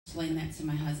explained that to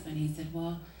my husband. He said,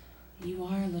 well, you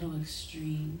are a little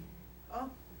extreme. Oh.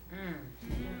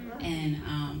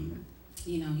 And,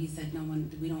 he said,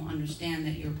 we don't understand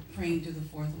that you're praying through the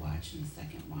fourth watch and the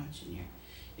second watch, and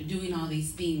you're doing all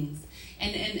these things.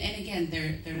 And again,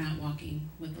 they're not walking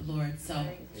with the Lord. So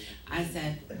I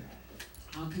said,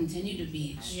 I'll continue to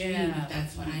be extreme if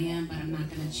that's what I am, but I'm not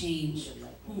going to change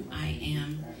who I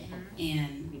am,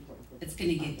 and it's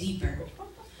going to get deeper.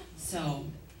 So,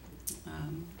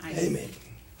 Amen.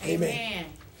 Amen.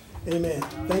 Amen.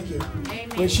 Thank you. Amen.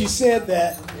 When she said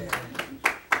that,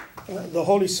 the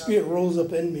Holy Spirit rose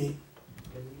up in me,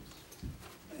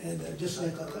 and it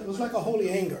was like a holy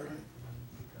anger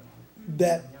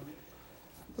that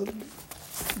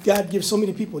God gives so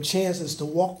many people chances to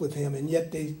walk with Him, and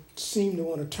yet they seem to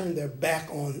want to turn their back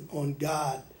on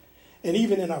God. And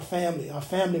even in our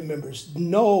family members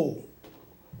know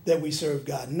that we serve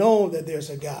God, know that there's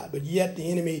a God, but yet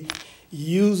the enemy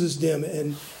uses them,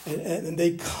 and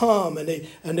they come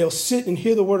and they'll sit and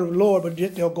hear the word of the Lord, but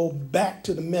yet they'll go back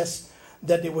to the mess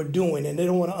that they were doing, and they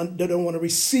don't want to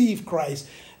receive Christ,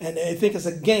 and they think it's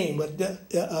a game. But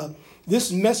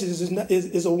this message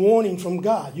is a warning from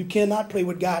God. You cannot play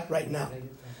with God right now.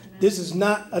 This is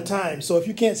not a time. So if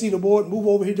you can't see the board, move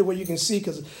over here to where you can see,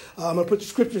 because I'm going to put the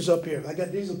scriptures up here.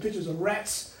 These are pictures of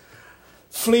rats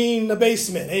fleeing the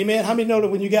basement. Amen. How many know that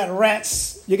when you got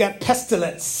rats, you got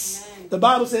pestilence? Amen. The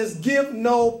Bible says, give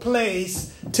no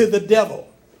place to the devil.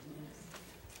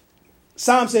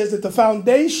 Psalm says that the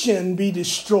foundation be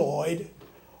destroyed.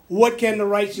 What can the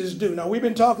righteous do? Now, we've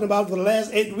been talking about for the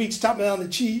last 8 weeks, chopping down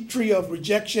the tree of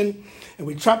rejection. And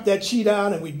we chopped that tree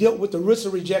down and we dealt with the roots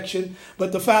of rejection.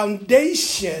 But the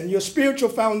foundation, your spiritual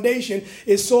foundation,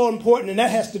 is so important. And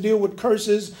that has to deal with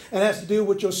curses and has to deal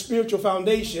with your spiritual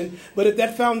foundation. But if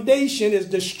that foundation is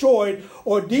destroyed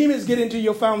or demons get into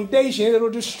your foundation,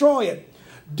 it'll destroy it.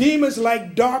 Demons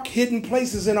like dark hidden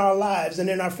places in our lives and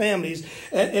in our families.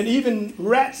 And even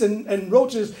rats and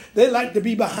roaches, they like to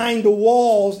be behind the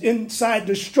walls inside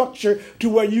the structure to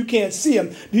where you can't see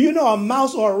them. Do you know a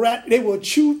mouse or a rat, they will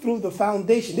chew through the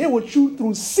foundation. They will chew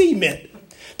through cement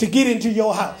to get into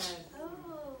your house.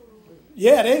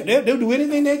 Yeah, they'll do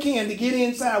anything they can to get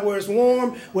inside where it's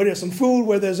warm, where there's some food,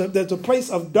 where there's a place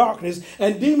of darkness.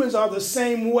 And demons are the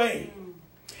same way.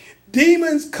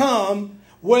 Demons come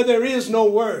where there is no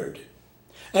word.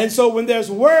 And so when there's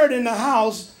word in the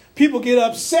house, people get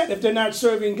upset if they're not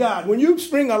serving God. When you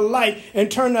bring a light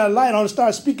and turn that light on and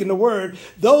start speaking the word,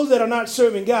 those that are not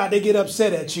serving God, they get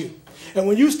upset at you. And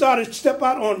when you start to step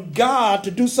out on God to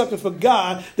do something for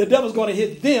God, the devil's going to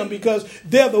hit them because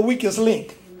they're the weakest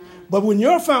link. But when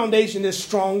your foundation is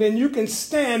strong, then you can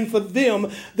stand for them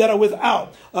that are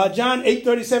without. John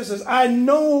 8:37 says, I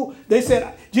know,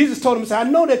 Jesus told him, I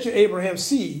know that you're Abraham's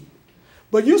seed,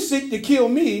 but you seek to kill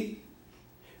me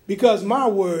because my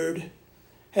word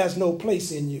has no place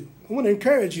in you. I want to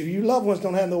encourage you. Your loved ones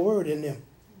don't have no word in them.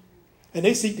 And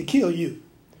they seek to kill you,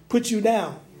 put you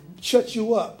down, shut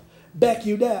you up, back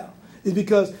you down. It's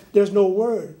because there's no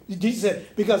word. Jesus said,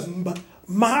 because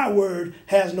my word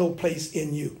has no place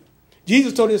in you.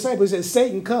 Jesus told his disciples, he said,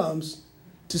 Satan comes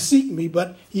to seek me,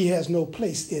 but he has no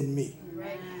place in me.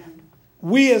 Right.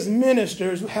 We as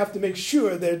ministers have to make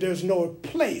sure that there's no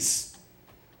place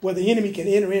where the enemy can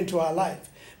enter into our life.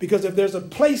 Because if there's a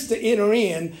place to enter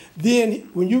in,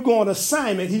 then when you go on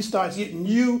assignment, he starts hitting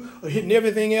you or hitting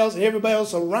everything else and everybody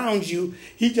else around you.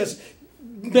 He just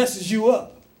messes you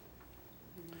up.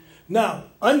 Now,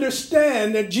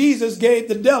 understand that Jesus gave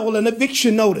the devil an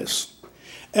eviction notice.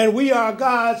 And we are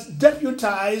God's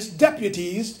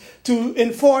deputies to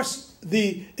enforce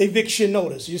the eviction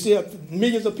notice. You see,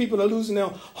 millions of people are losing their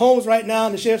homes right now,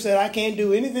 and the sheriff said, I can't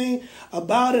do anything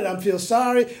about it. I feel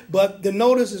sorry, but the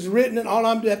notice is written, and all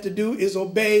I have to do is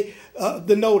obey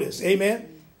the notice.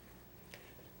 Amen?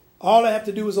 All I have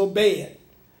to do is obey it.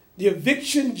 The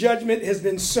eviction judgment has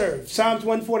been served. Psalms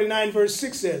 149 verse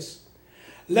 6 says,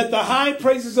 let the high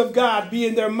praises of God be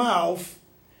in their mouth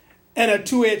and a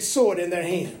two-edged sword in their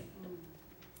hand,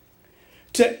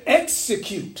 to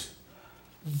execute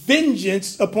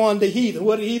vengeance upon the heathen.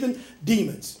 What are heathen?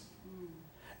 Demons.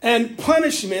 And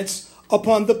punishments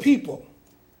upon the people.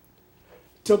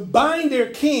 To bind their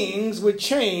kings with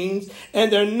chains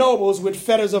and their nobles with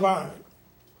fetters of iron.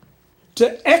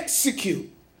 To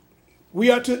execute. We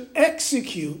are to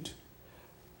execute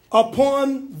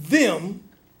upon them,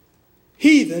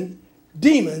 heathen,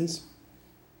 demons,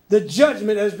 the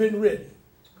judgment has been written.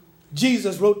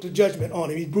 Jesus wrote the judgment on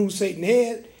him. He bruised Satan's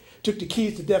head, took the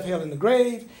keys to death, hell, and the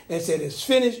grave, and said, it's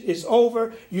finished, it's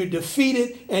over, you're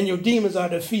defeated, and your demons are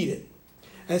defeated.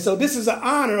 And so this is an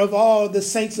honor of all the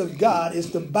saints of God,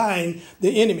 is to bind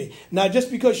the enemy. Now,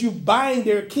 just because you bind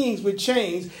their kings with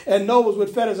chains and nobles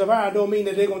with fetters of iron don't mean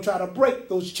that they're going to try to break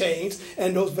those chains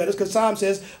and those fetters. Because Psalm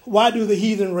says, why do the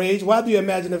heathen rage? Why do you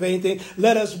imagine of anything?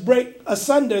 Let us break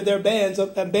asunder their bands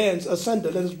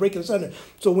asunder. Let us break it asunder.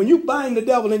 So when you bind the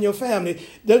devil in your family,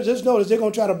 just notice they're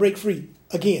going to try to break free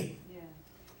again. Yeah.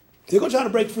 They're going to try to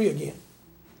break free again.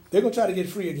 They're going to try to get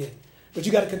free again. But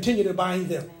you got to continue to bind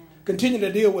them. Continue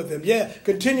to deal with them. Yeah,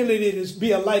 continually to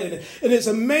be a light in it. And it's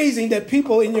amazing that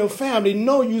people in your family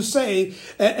know you saved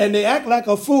and they act like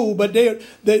a fool, but they'll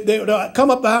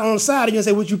come up on the side of you and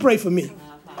say, would you pray for me?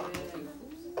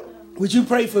 Would you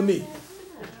pray for me?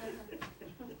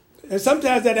 And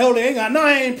sometimes that elder ain't got, no,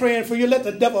 I ain't praying for you. Let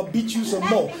the devil beat you some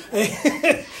more.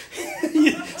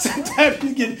 Sometimes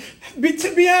you get,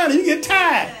 to be honest, you get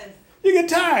tired. You get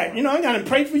tired. You know, I got to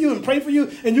pray for you,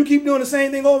 and you keep doing the same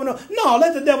thing over and over. No,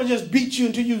 let the devil just beat you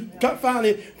until you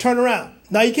finally turn around.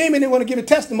 Now, he came in and want to give a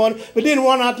testimony, but then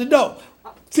run out the door.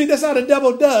 See, that's how the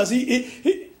devil does.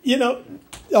 He you know,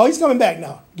 oh, he's coming back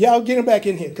now. Yeah, I'll get him back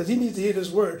in here because he needs to hear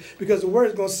this word, because the word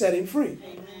is going to set him free.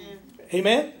 Amen.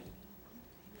 Amen.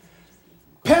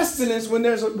 Pestilence, when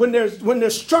their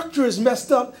structure is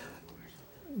messed up,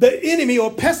 the enemy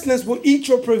or pestilence will eat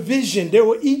your provision. They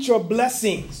will eat your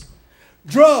blessings.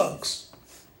 Drugs,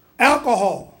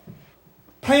 alcohol,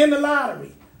 playing the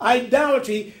lottery,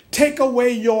 idolatry take away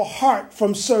your heart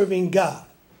from serving God.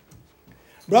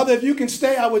 Brother, if you can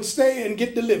stay, I would stay and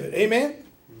get delivered. Amen?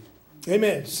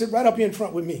 Amen. Sit right up here in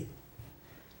front with me.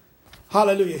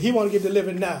 Hallelujah. He want to get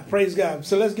delivered now. Praise God.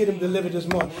 So let's get him delivered this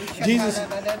morning. Jesus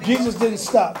didn't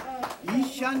stop.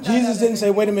 Jesus didn't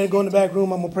say, wait a minute, go in the back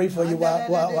room. I'm going to pray for you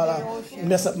while I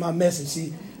mess up my message.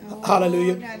 See?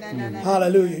 Hallelujah.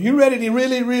 Hallelujah. You ready to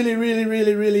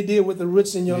really deal with the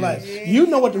roots in your life? You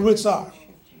know what the roots are.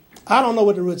 I don't know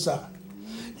what the roots are.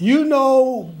 You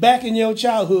know back in your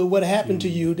childhood what happened to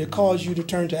you that caused you to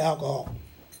turn to alcohol.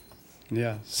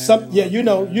 Yeah. You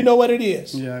know what it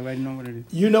is. Yeah, I know what it is.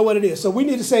 You know what it is. So we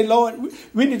need to say, Lord,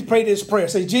 we need to pray this prayer.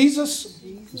 Say, Jesus.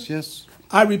 Yes.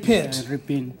 I repent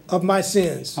of my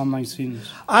sins.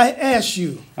 I ask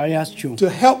you to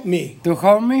help me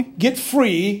get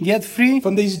free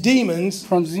from these demons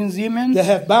that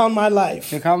have bound my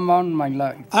life.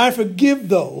 I forgive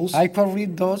those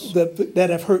that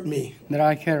have hurt me.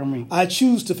 I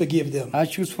choose to forgive them. I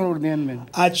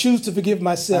choose to forgive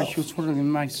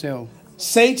myself.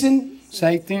 Satan,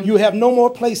 you have no more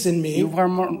place in me. You have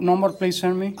no more place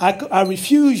in me. I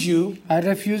refuse you. I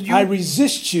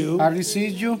resist you.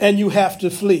 And you have to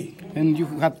flee.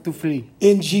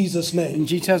 In Jesus'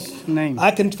 name.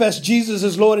 I confess Jesus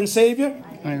as Lord and Savior.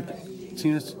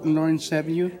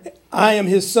 I am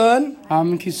his son.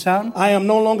 I am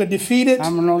no longer defeated.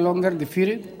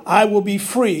 I will be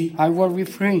free.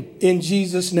 In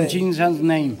Jesus'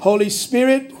 name. Holy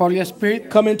Spirit,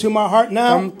 come into my heart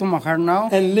now.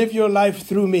 And live your life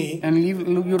through me.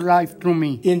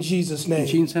 In Jesus'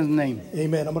 name.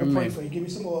 Amen. I'm going to pray for you. Give me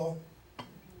some oil.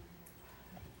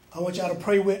 I want y'all to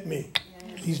pray with me.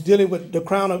 He's dealing with the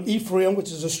crown of Ephraim,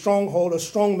 which is a stronghold, a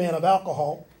strong man of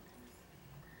alcohol.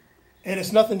 And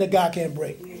it's nothing that God can't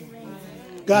break.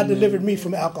 God delivered me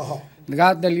from alcohol.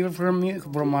 God delivered me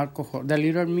from alcohol.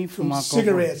 Delivered me from alcohol.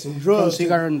 Cigarettes and drugs. From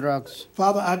cigarettes and drugs.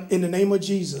 Father, in the name of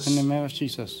Jesus. In the name of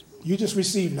Jesus. You just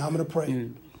received now. I'm going to pray.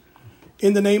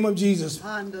 In the name of Jesus,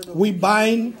 we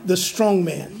bind the strong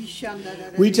man.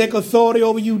 We take authority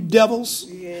over you devils.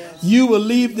 You will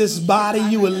leave this body.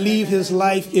 You will leave his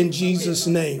life in Jesus'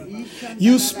 name.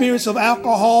 You spirits of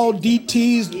alcohol,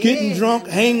 DTs, getting drunk,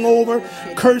 hangover,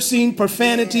 cursing,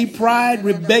 profanity, pride,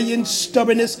 rebellion,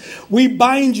 stubbornness. We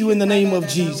bind you in the name of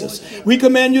Jesus. We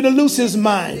command you to loose his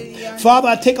mind. Father,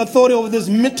 I take authority over this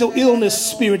mental illness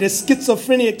spirit, this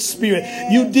schizophrenic spirit.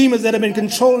 You demons that have been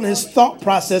controlling his thought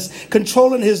process,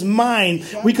 controlling his mind.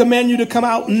 We command you to come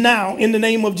out now in the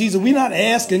name of Jesus. We're not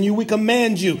asking you. We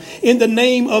command you in the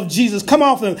name of Jesus. Come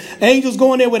off him. Angels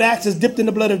go in there with axes dipped in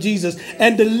the blood of Jesus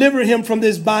and deliver him from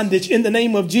this bondage in the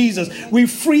name of Jesus. We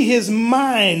free his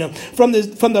mind from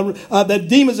the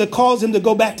demons that cause him to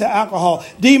go back to alcohol,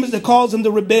 demons that cause him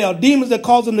to rebel, demons that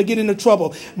cause him to get into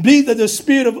trouble. Be the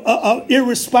spirit of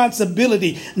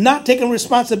irresponsibility, not taking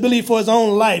responsibility for his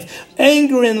own life,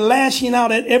 anger and lashing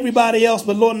out at everybody else,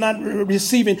 but Lord, not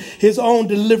receiving his own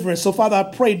deliverance. So Father, I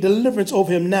pray deliverance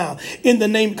over him now in the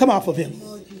name. Come off of him.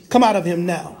 Come out of him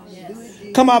now.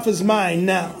 Come off his mind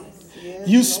now.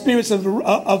 You spirits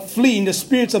of fleeing, the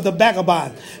spirits of the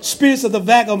vagabond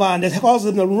that cause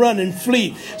them to run and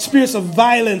flee, spirits of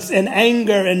violence and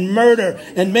anger and murder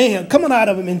and mayhem, coming out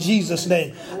of him in Jesus'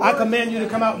 name. I command you to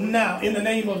come out now in the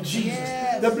name of Jesus.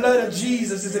 The blood of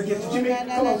Jesus is against you. Jimmy,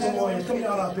 come on, some more. Come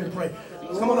on up here and pray.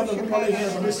 Come on up and put your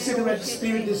hands on this cigarette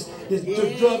spirit, this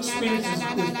drug spirit,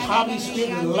 this poverty spirit,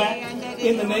 this lack,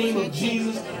 in the name of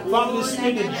Jesus. Father, this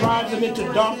spirit that drives them into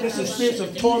darkness and spirits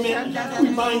of torment.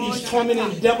 We bind these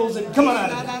tormenting devils and come on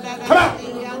out of here. Come out.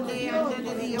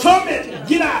 Torment,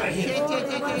 get out of here.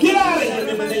 Get out of here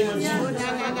in the name of Jesus.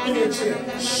 Give me a chair.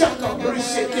 Shaka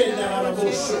brisheke na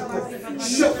raboshoko.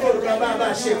 Shoko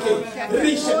rababa sheke.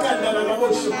 Rishaka na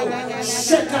raboshoko.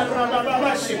 Shaka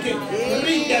rababa sheke.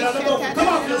 Rinda rababo. Come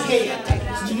off his head.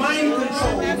 Mind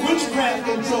control, witchcraft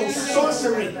control,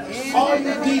 sorcery, all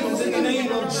your demons in the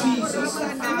name of Jesus. We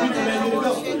command you to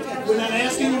go. We're not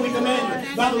asking you, we command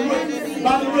you. By the root,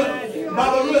 by the root, by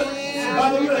the root, by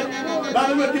the root, by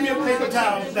the root. Give me a paper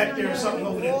towel back there or something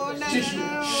over there. Tissue.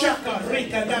 Shaka,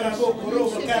 reka, darabo,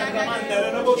 koroba,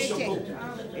 karamanda, raboshoko.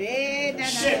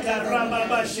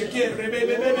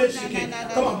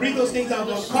 Come on, breathe those things out.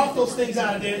 Cough those things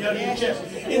out of there in your chest.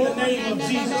 In the name of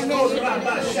Jesus.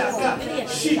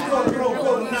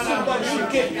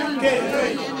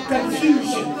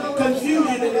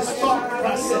 Confusion in his thought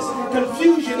process.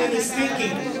 Confusion in his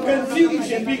thinking.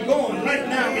 Confusion be gone right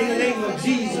now in the name of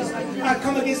Jesus. I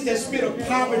come against that spirit of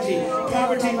poverty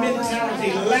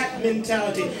mentality, lack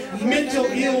mentality, mental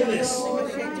illness,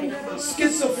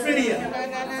 schizophrenia,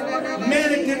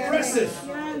 manic depressive.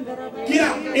 Get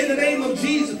out in the name of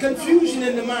Jesus. Confusion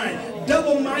in the mind,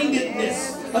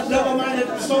 double-mindedness. A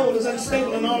double-minded soul is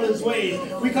unstable in all his ways.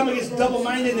 We come against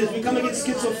double-mindedness. We come against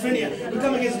schizophrenia. We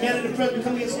come against manic depression. We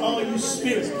come against all you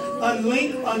spirits.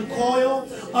 Unlink, uncoil,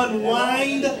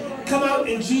 unwind. Come out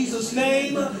in Jesus'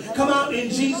 name. Come out in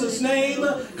Jesus' name.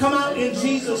 Come out in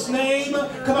Jesus' name.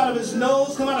 Come out of his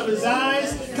nose. Come out of his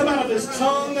eyes. Come out of his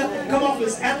tongue. Come off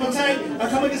his appetite. I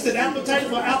come against an appetite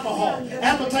for alcohol.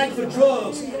 Appetite for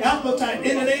drugs. Appetite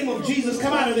in the name of Jesus.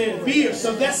 Come out of there. Beer,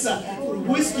 Sylvester,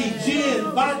 whiskey,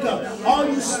 gin, vodka. All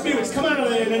you spirits. Come out of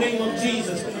there in the name of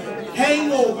Jesus.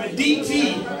 Hangover,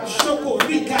 DT, Shoko,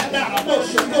 Rikada,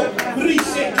 Boshoko,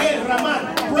 Riseke,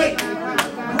 Raman. Break,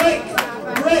 break,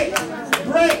 break,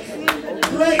 break,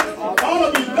 break. All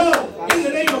of you go in the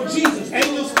name of Jesus.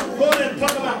 Angels, go ahead and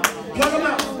pluck them out. Pluck them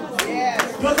out.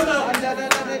 Pluck them out.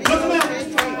 Pluck them out.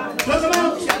 Pluck them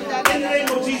out. In the name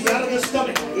of Jesus. Out of the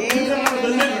stomach. You come out of the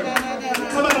liver.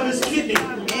 Come out of his kidney.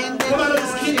 Come out of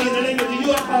his kidney in the name of Jesus.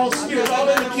 You are all spirits, all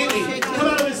in the kidney. Come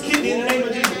out of his kidney in the name of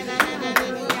Jesus.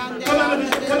 Come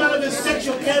out of his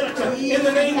sexual character in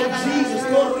the name of Jesus.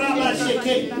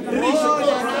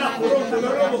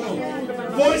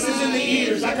 Voices in the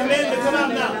ears. I command to come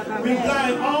out now. We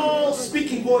blind all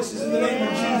speaking voices in the name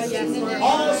of Jesus.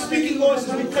 All speaking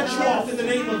voices, we cut you off in the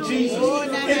name of Jesus.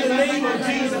 In the name of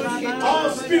Jesus. All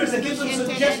spirits that gives him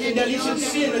suggestion that he should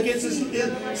sin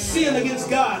against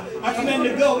God. I command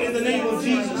to go in the name of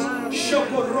Jesus.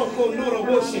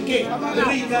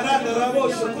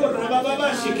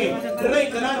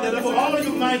 All of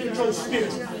you mind control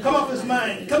spirits, come off his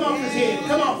mind, come off his head,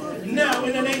 come off now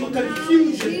in the name of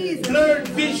confusion, blurred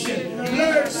vision,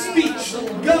 blurred speech.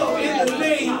 Go in the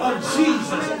name of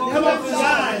Jesus. Come off his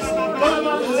eyes, come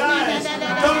off his eyes.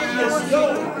 Darkness, go.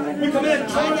 We command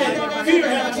torment, fear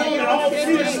have torment, all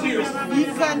fear spirits.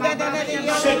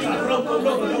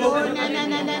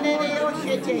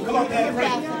 Come on, Pat, pray.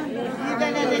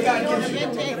 God gives you.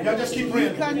 Y'all just keep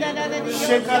praying.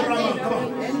 Shake out Rama. Come on.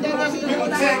 We're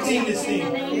going to tag team this thing.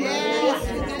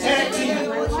 Tag team.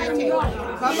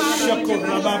 Shako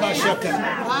Rababa Shaka.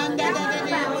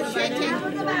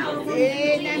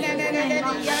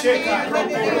 Shake out Rama.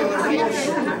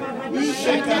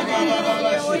 Shake out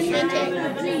Rababa.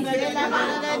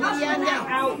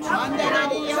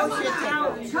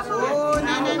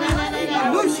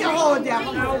 Loose your hold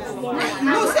devil.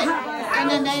 Loose it. In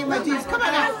the name of Jesus. Come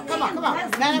on out. Come on, come on.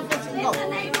 Manifest and go.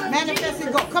 Manifest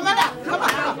and go. Come on out. Come on,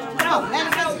 come on. Come on.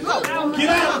 Manifest and go. Get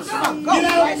out. Come on. Go Get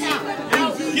out. right now.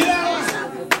 Get out.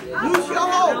 Loose your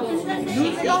hold.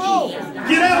 Loose your hold.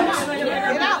 Get out.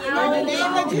 Get out. In the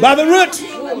name of Jesus. By the root.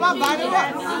 Come on, by the root.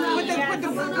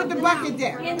 Put the bucket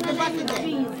there. Put the bucket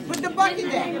there. Put the bucket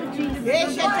there.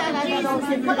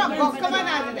 Come on, go. Come on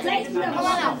out of there. Come on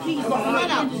out. Come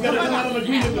on out. You got to come out of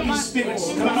agreement with these spirits.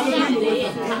 Come out of agreement with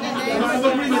them. Come out of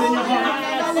agreement in your heart.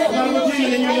 Come out of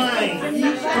agreement in your mind.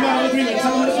 Come out of agreement.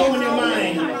 Tell them to go in your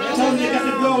mind. Tell them they got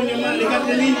to go in your mind. They got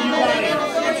to leave you alone.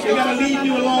 They got to leave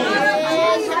you alone.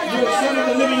 You're a son of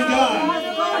the living God.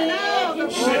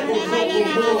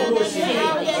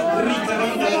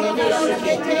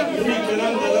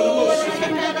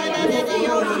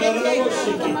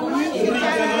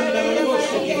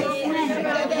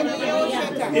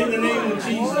 In the name of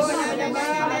Jesus.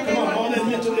 Come on, all that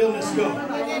mental illness go.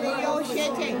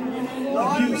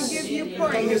 Lord, we abuse. give you I come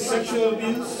praise. against sexual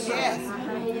abuse. Yes.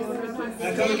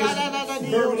 I come against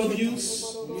verbal abuse.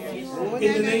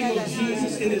 In the name of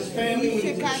Jesus, in his family, when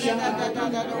he's a child.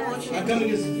 I come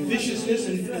against viciousness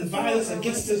and violence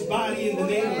against his body in the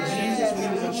name of Jesus when he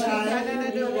was a child.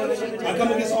 I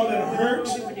come against all that hurt.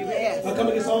 I come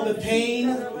against all the pain.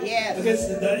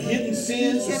 Against the hidden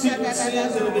sins, the secret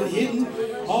sins that have been hidden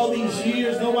all these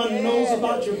years. No one knows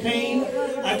about your pain.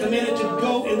 I command it to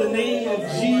go in the name of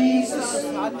Jesus.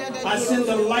 I send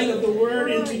the light of the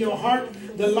word into your heart,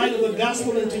 the light of the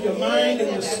gospel into your mind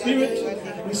and your spirit.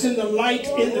 We send the light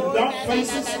in the dark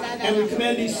places, and we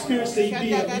command these spirits to be,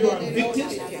 you are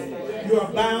evicted. You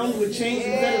are bound with chains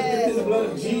and fetters in the blood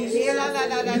of Jesus.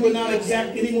 You will not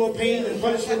exact any more pain and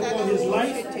punishment upon his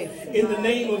life. In the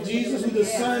name of Jesus, who the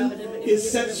Son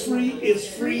is sets free, is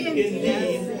free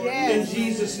indeed. In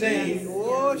Jesus' name.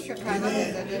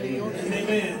 Amen. And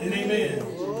amen. And amen.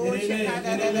 And amen.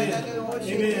 And amen.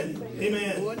 Amen.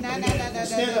 Amen.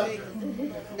 Stand up.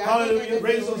 Hallelujah.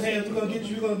 Raise those hands. We're going to get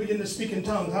you. We're going to begin to speak in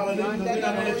tongues. Hallelujah. We're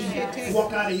not going to let you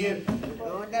walk out of here.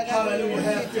 Hallelujah.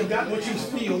 Have forgotten what you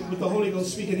feel with the Holy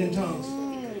Ghost speaking in tongues.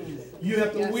 You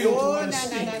have the will to want to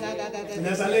speak. And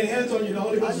as I lay hands on you, the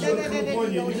Holy Ghost is going to come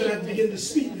upon you. You're going to have to begin to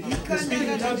speak. And speaking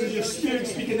in tongues is your spirit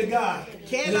speaking to God.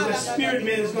 And then the spirit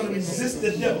man is going to resist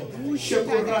the devil. Come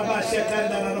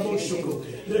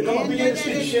on, begin to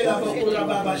speak.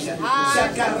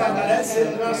 That's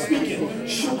it. Now speaking.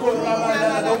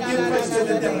 Don't give place to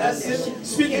the devil. That's it.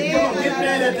 Speaking. Come on, get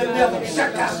mad at the devil.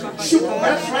 That's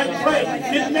right. Pray.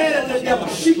 Get mad at the devil.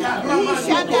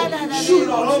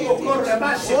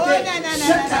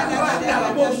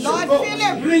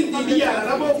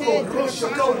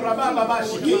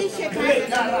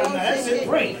 That's it.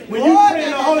 Pray. When you pray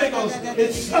in the Holy Ghost,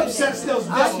 it upsets those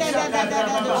devils.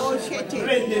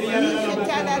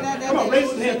 Come on,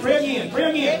 raise your hand. Pray again. Pray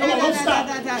again. Come on, don't stop.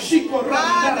 Come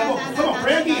on,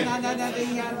 pray again.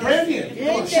 Pray again. Come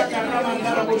on.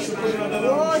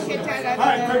 All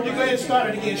right, Kurt, you go ahead and start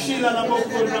it again.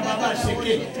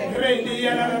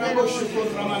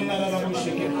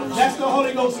 That's the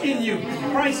Holy Ghost in you.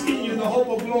 Christ in you, the hope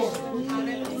of glory.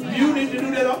 You need to do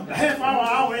that a half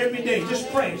hour every day. Just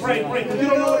pray, pray, pray. Because you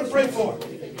don't know what to pray for.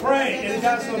 Pray, and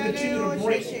God's going to continue to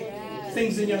break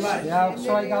things in your life. Yeah,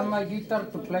 so I got my guitar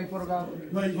to play for God.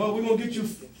 Well, we're going to get you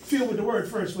filled with the word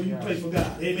first before you play for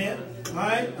God. Amen? All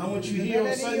right? I want you here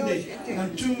on Sunday,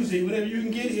 on Tuesday, whenever you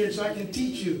can get here so I can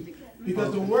teach you.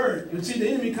 Because the word, you see, the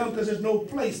enemy comes because there's no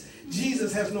place.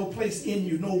 Jesus has no place in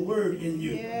you, no word in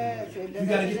you. You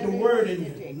got to get the word in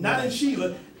you. Not in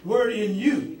Sheila, word in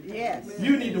you.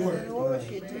 You need the word. All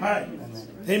right.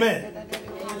 Amen.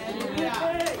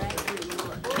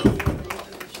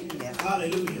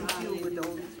 Hallelujah.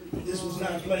 This was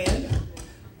not planned,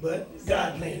 but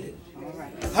God planned it.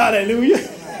 Hallelujah.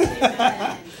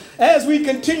 As we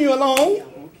continue along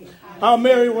our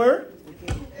merry word,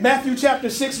 Matthew chapter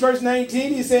 6, verse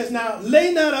 19, he says, "Now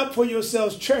lay not up for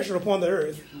yourselves treasure upon the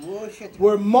earth,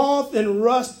 where moth and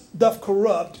rust doth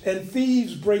corrupt, and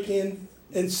thieves break in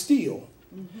and steal.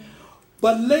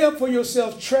 But lay up for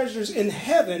yourselves treasures in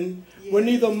heaven, where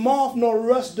neither moth nor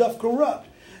rust doth corrupt,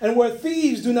 and where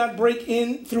thieves do not break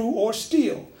in through or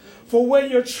steal. For where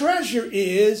your treasure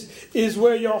is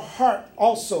where your heart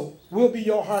also will be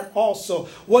your heart also.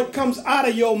 What comes out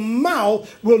of your mouth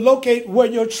will locate where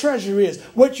your treasure is.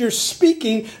 What you're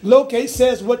speaking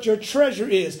says what your treasure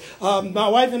is. My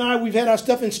wife and I, we've had our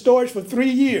stuff in storage for 3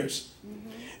 years.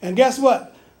 And guess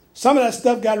what? Some of that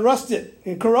stuff got rusted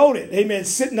and corroded. Amen.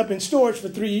 Sitting up in storage for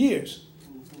 3 years.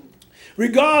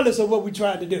 Regardless of what we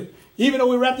tried to do. Even though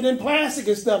we wrapped it in plastic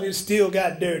and stuff, it still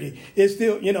got dirty. It's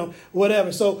still,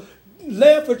 whatever. So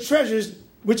lay up for treasures,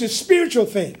 which is spiritual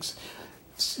things.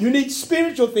 You need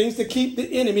spiritual things to keep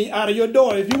the enemy out of your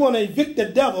door. If you want to evict the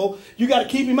devil, you got to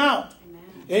keep him out.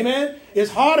 Amen.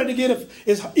 It's harder to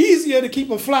it's easier to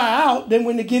keep a fly out than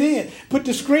when to get in. Put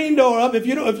the screen door up. If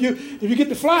you get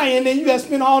the fly in, then you got to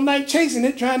spend all night chasing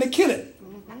it, trying to kill it.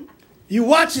 You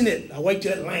watching it. I'll wait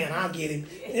till it land. I'll get him.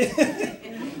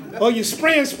 Or you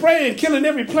spraying, killing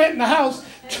every plant in the house.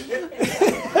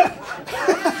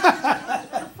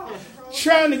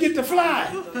 Trying to get the fly.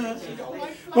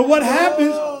 But what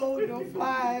happens?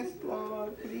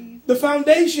 The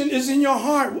foundation is in your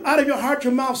heart. Out of your heart,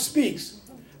 your mouth speaks.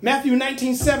 Matthew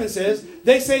 19:7 says,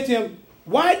 they say to him,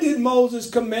 "Why did Moses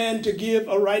command to give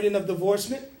a writing of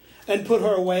divorcement and put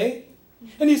her away?"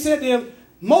 And he said to him,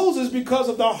 "Moses, because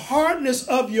of the hardness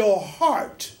of your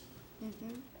heart,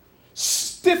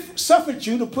 suffered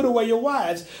you to put away your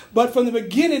wives. But from the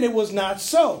beginning it was not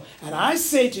so. And I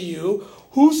say to you,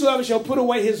 Whosoever shall put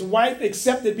away his wife,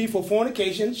 except it be for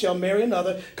fornication, shall marry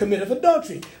another, committeth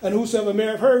adultery. And whosoever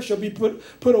marrieth her shall be put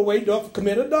away, doth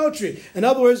commit adultery. In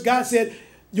other words, God said,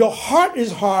 your heart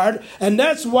is hard, and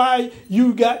that's why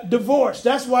you got divorced.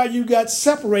 That's why you got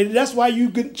separated. That's why you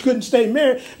couldn't stay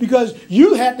married, because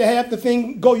you had to have the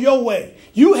thing go your way.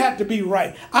 You have to be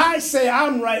right. I say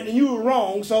I'm right and you were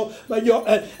wrong. So,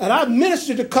 and I've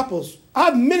ministered to couples.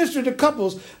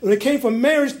 When it came from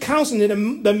marriage counseling,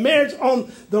 and the marriage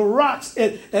on the rocks,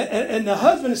 and the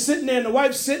husband is sitting there and the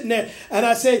wife's sitting there, and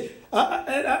I say,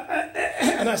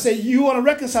 you want to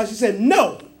reconcile? She said,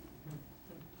 no,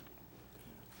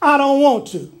 I don't want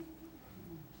to.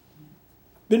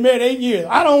 Been married 8 years.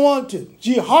 I don't want to.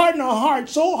 She hardened her heart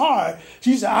so hard.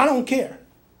 She said, I don't care.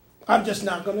 I'm just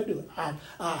not going to do it.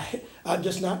 I'm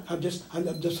just. I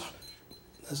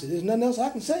said, there's nothing else I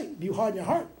can say. You harden your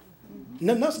heart.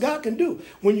 Nothing else God can do.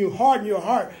 When you harden your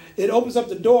heart, it opens up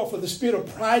the door for the spirit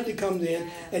of pride to come in.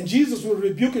 And Jesus was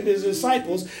rebuking his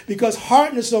disciples because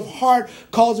hardness of heart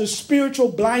causes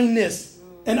spiritual blindness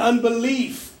and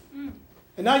unbelief.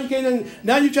 And now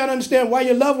you're trying to understand why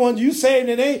your loved ones you saved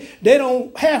and they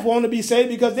don't half want to be saved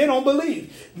because they don't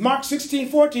believe. Mark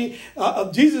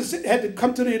 16:14, Jesus had to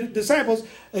come to the disciples.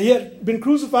 He had been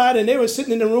crucified and they were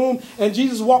sitting in the room, and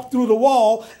Jesus walked through the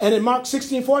wall. And in Mark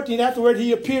 16:14, afterward,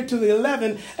 he appeared to the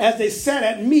 11 as they sat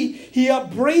at meat. He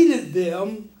upbraided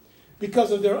them because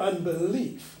of their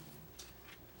unbelief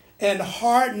and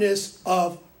hardness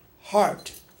of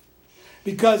heart,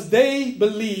 because they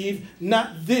believed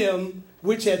not them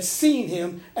which had seen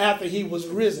him after he was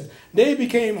risen. They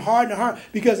became hard in heart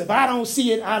because if I don't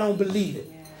see it, I don't believe it.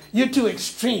 Yeah. You're too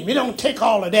extreme. It don't take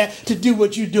all of that to do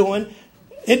what you're doing.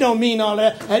 It don't mean all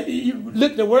that.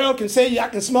 Look, the world can say I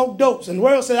can smoke dopes, and the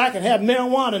world says I can have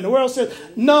marijuana, and the world says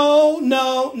no.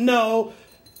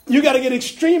 You got to get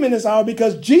extreme in this hour,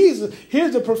 because Jesus,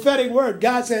 here's the prophetic word.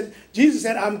 Jesus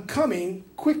said, I'm coming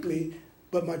quickly,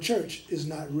 but my church is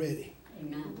not ready.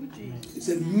 Amen. He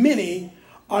said, many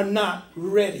are not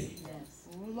ready. Yes.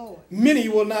 Oh, Lord. Many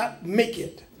will not make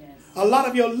it. Yes. A lot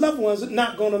of your loved ones are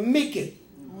not going to make it,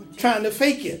 trying to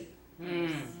fake it.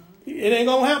 It ain't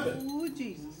going to happen. Oh,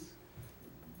 Jesus.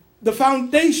 The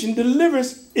foundation,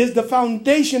 deliverance is the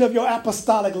foundation of your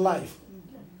apostolic life.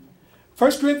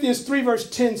 1 Corinthians 3 verse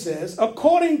 10 says,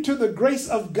 according to the grace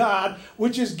of God,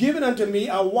 which is given unto me,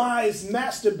 a wise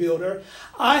master builder,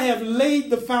 I have laid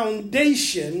the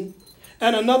foundation,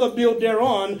 and another build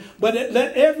thereon, but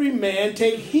let every man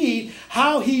take heed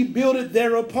how he buildeth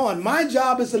thereupon. My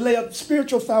job is to lay a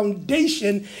spiritual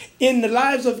foundation in the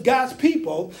lives of God's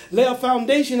people, lay a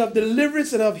foundation of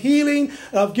deliverance and of healing,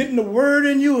 of getting the word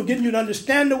in you, of getting you to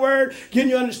understand the word, getting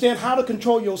you to understand how to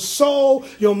control your soul,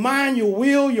 your mind, your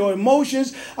will, your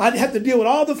emotions. I have to deal with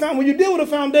all the foundation. When you deal with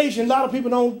a foundation, a lot of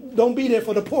people don't be there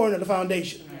for the pouring of the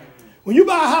foundation. When you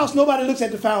buy a house, nobody looks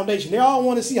at the foundation. They all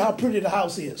want to see how pretty the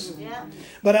house is. Yeah.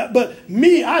 But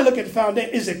me, I look at the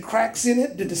foundation. Is it cracks in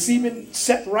it? Did the cement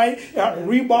set right?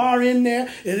 Rebar in there?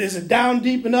 Is it down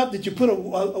deep enough that you put a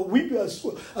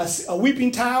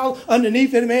weeping towel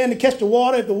underneath it, man, to catch the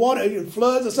water if the water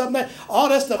floods or something? All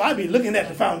that stuff, I be looking at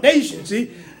the foundation.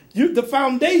 See, the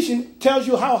foundation tells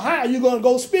you how high you're going to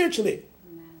go spiritually.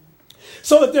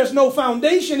 So if there's no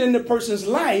foundation in the person's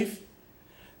life,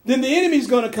 then the enemy's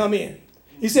going to come in.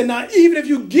 He said, now, even if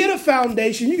you get a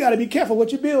foundation, you got to be careful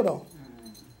what you build on.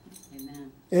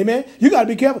 Amen. Amen. You got to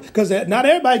be careful, because not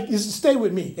everybody is to stay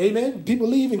with me. Amen. People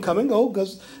leave and come and go,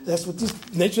 because that's what the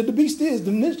nature of the beast is.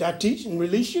 The nature. I teach and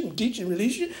release you, and teach and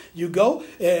release you. You go,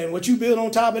 and what you build on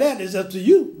top of that is up to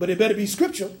you. But it better be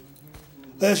scripture,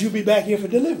 else you'll be back here for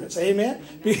deliverance. Amen.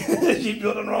 Because you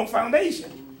built on the wrong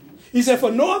foundation. He said,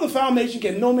 for no other foundation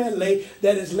can no man lay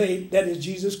that is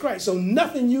Jesus Christ. So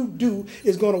nothing you do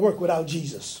is going to work without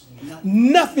Jesus.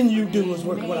 Nothing you do is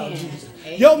working without Jesus.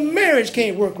 Your marriage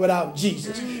can't work without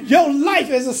Jesus. Your life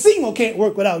as a single can't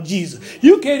work without Jesus.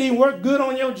 You can't even work good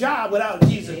on your job without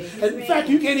Jesus. In fact,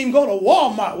 you can't even go to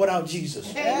Walmart without Jesus.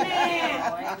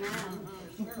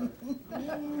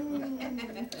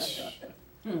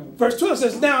 Verse 12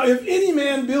 says, now if any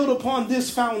man build upon this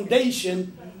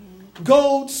foundation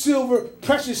gold, silver,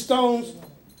 precious stones,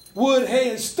 wood, hay,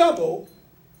 and stubble,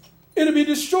 it'll be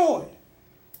destroyed.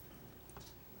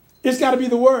 It's got to be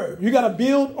the word. You got to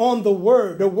build on the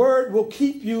word. The word will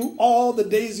keep you all the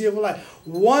days of your life.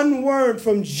 One word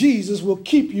from Jesus will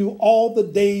keep you all the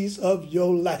days of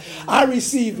your life. I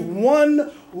received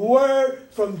one word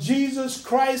from Jesus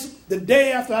Christ the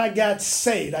day after I got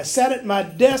saved. I sat at my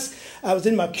desk. I was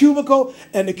in my cubicle,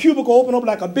 and the cubicle opened up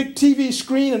like a big TV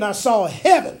screen, and I saw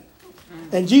heaven.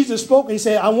 And Jesus spoke and he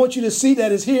said, I want you to see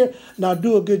that it's here. Now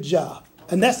do a good job.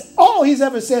 And that's all he's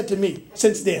ever said to me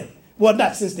since then. Well,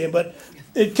 not since then, but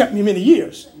it kept me many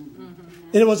years.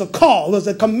 And it was a call, it was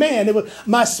a command. It was,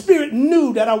 my spirit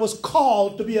knew that I was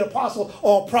called to be an apostle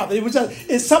or a prophet. It was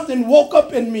it's something woke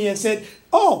up in me and said,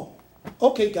 oh,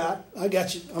 okay, God, I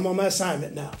got you. I'm on my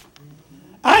assignment now.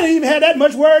 I didn't even have that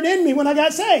much word in me when I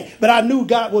got saved, but I knew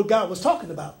what God was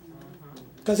talking about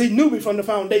because he knew me from the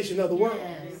foundation of the world.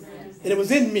 And it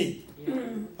was in me.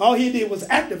 All he did was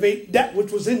activate that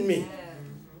which was in me.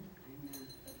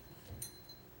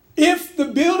 If the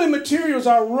building materials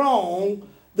are wrong,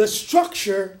 the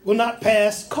structure will not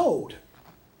pass code.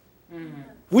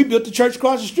 We built the church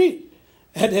across the street.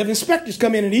 Had to have inspectors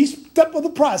come in, and each step of the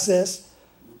process,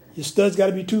 your studs got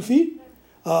to be 2 feet.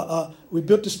 We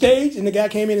built the stage, and the guy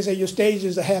came in and said, your stage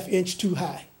is a ½ inch too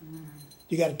high.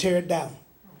 You got to tear it down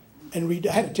and redo.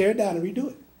 I had to tear it down and redo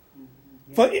it.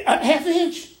 For a ½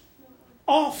 inch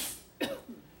off.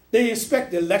 They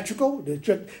inspect the electrical,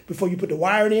 before you put the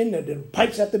wiring in, the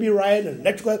pipes have to be right, the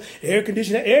electrical, the air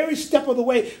conditioner, every step of the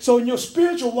way. So in your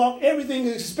spiritual walk, everything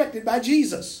is expected by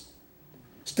Jesus.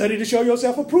 Study to show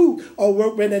yourself approved, or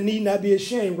workmen that need not be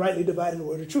ashamed, rightly dividing the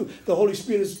word of truth. The Holy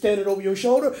Spirit is standing over your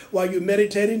shoulder while you're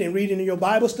meditating and reading in your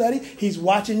Bible study. He's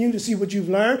watching you to see what you've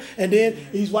learned, and then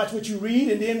he's watching what you read,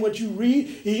 and then what you read,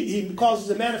 he causes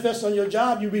to manifest on your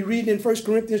job. You'll be reading in 1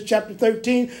 Corinthians chapter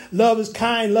 13, love is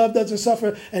kind, love doesn't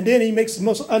suffer, and then he makes the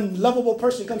most unlovable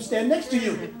person come stand next to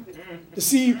you to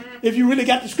see if you really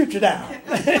got the scripture down.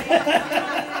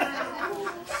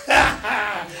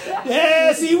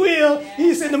 Yes, he will.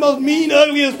 He sent the most mean,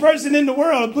 ugliest person in the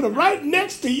world and put him right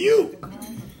next to you.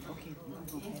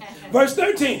 Verse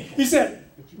 13, he said,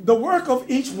 the work of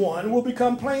each one will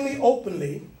become plainly,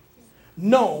 openly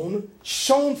known,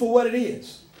 shown for what it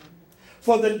is.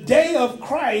 For the day of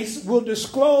Christ will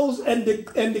disclose and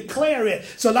declare it.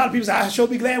 So a lot of people say, I shall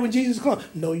be glad when Jesus comes.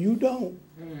 No, you don't.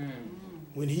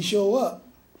 When he show up,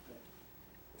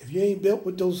 if you ain't built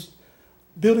with those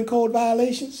building code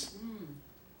violations,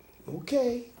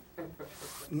 okay.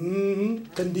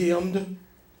 Condemned.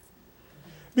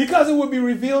 Because it will be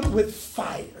revealed with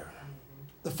fire,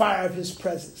 the fire of his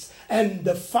presence. And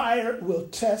the fire will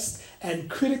test and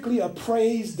critically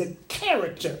appraise the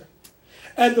character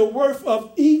and the work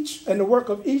of each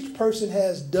person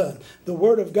has done. The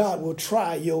word of God will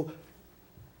try you'll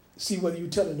see whether you're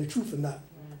telling the truth or not,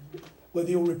 whether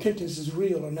your repentance is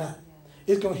real or not.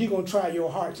 He's going to try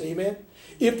your hearts, amen?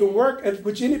 If the work at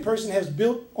which any person has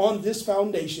built on this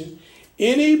foundation,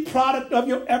 any product of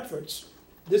your efforts,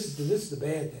 this is the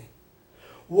bad thing.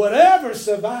 Whatever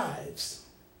survives,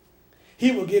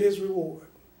 he will get his reward.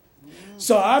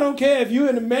 So I don't care if you're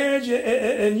in a marriage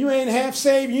and you ain't half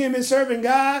saved, you ain't been serving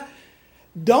God.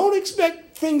 Don't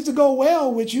expect things to go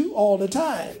well with you all the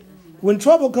time. When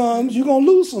trouble comes, you're going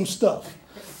to lose some stuff.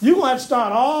 You're going to have to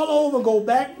start all over, go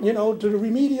back, to the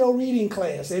remedial reading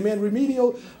class. Amen.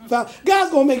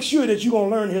 God's going to make sure that you're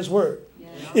going to learn his word. Yeah.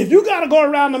 If you got to go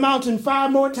around the mountain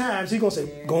 5 more times, he's going to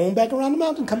say, go on back around the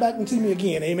mountain, come back and see me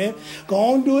again. Amen. Go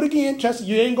on, do it again. Trust me,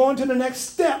 you ain't going to the next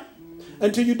step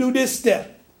until you do this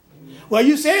step. Well,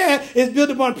 you say it's built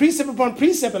upon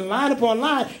precept and line upon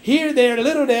line, here, there,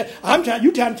 little there.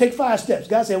 You trying to take 5 steps.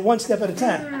 God said 1 step at a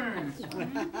time.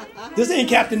 This ain't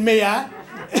Captain May I.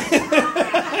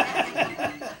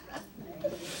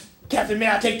 Captain, may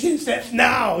I take 10 steps?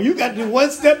 No, you got to do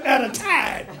 1 step at a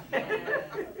time.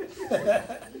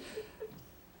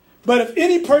 But if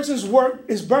any person's work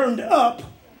is burned up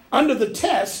under the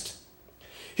test,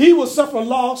 he will suffer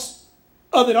loss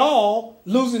of it all,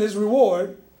 losing his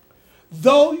reward,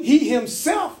 though he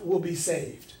himself will be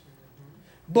saved,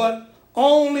 but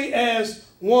only as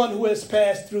one who has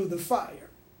passed through the fire.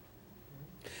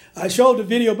 I showed the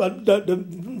video about the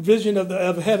vision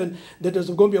of heaven, that there's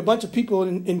going to be a bunch of people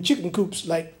in chicken coops,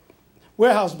 like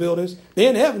warehouse buildings. They're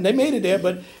in heaven. They made it there,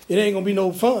 but it ain't going to be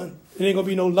no fun. It ain't going to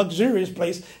be no luxurious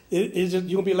place. It's just,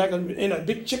 you're going to be like in a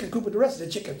big chicken coop with the rest of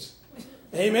the chickens.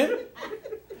 Amen?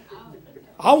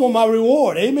 I want my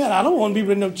reward. Amen? I don't want to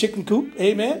be in no chicken coop.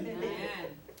 Amen?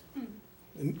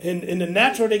 In the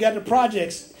natural, they got the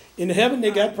projects. In heaven,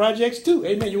 they got projects too.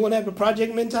 Amen. You want to have a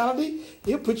project mentality?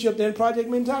 He'll put you up there in project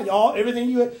mentality. Everything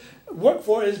you work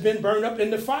for has been burned up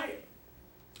in the fire.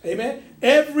 Amen.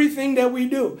 Everything that we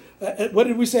do. What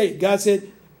did we say? God said,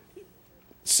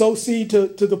 sow seed to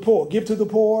the poor. Give to the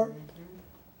poor.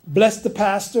 Bless the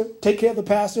pastor. Take care of the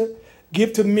pastor.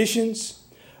 Give to missions.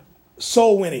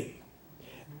 Soul winning.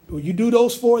 When you do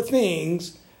those 4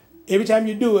 things, every time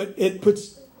you do it, it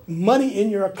puts money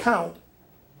in your account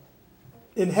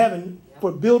in heaven for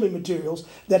building materials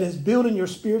that is building your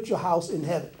spiritual house in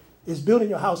heaven. It's building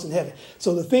your house in heaven.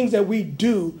 So the things that we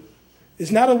do It's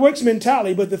not a works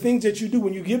mentality, but the things that you do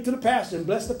when you give to the pastor and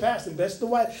bless the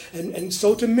wife and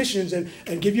sow to missions and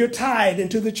give your tithe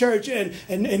into the church and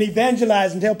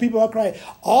evangelize and tell people about Christ.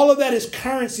 All of that is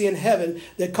currency in heaven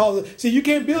that causes. See, you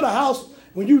can't build a house.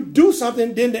 When you do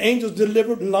something, then the angels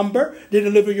deliver lumber, they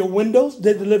deliver your windows,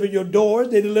 they deliver your doors,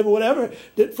 they deliver whatever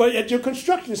at your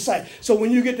construction site. So when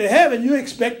you get to heaven, you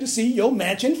expect to see your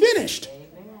mansion finished.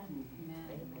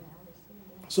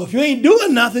 So if you ain't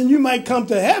doing nothing, you might come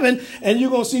to heaven and you're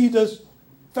going to see the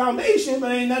foundation,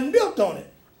 but ain't nothing built on it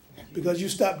because you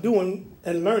stopped doing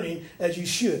and learning as you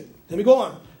should. Let me go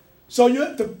on. So you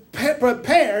have to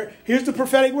prepare. Here's the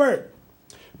prophetic word.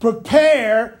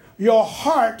 Prepare your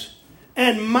heart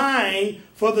and mind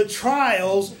for the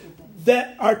trials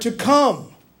that are to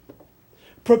come.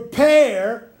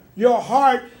 Prepare your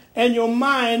heart and your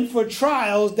mind for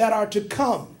trials that are to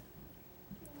come.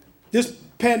 This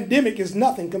pandemic is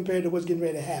nothing compared to what's getting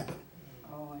ready to happen.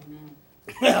 Oh,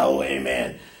 amen. Oh,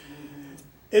 amen.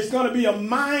 It's going to be a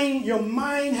mind. Your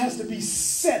mind has to be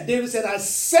set. David said, I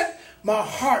set my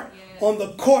heart on the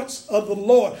courts of the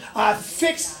Lord. I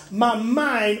fix my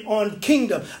mind on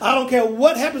kingdom. I don't care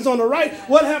what happens on the right,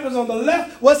 what happens on the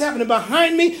left, what's happening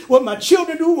behind me, what my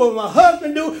children do, what my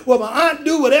husband do, what my aunt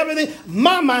do, what everything.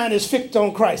 My mind is fixed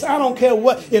on Christ. I don't care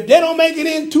what. If they don't make it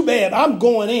in, too bad. I'm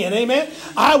going in. Amen.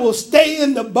 I will stay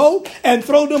in the boat and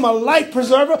throw them a life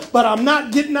preserver, but I'm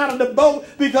not getting out of the boat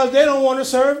because they don't want to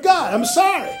serve God. I'm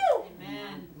sorry.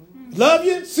 Amen. Love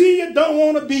you, see you, don't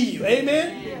want to be you.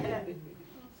 Amen.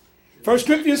 1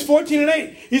 Corinthians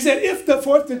 14:8. He said, if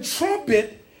the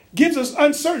trumpet gives us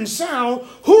uncertain sound,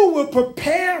 who will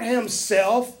prepare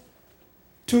himself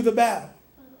to the battle?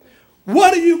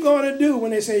 What are you going to do when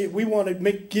they say, we want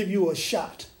to give you a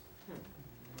shot?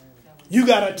 You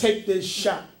got to take this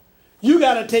shot. You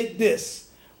got to take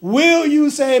this. Will you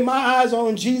say, my eyes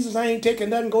on Jesus, I ain't taking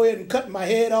nothing, go ahead and cut my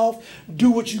head off, do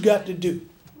what you got to do?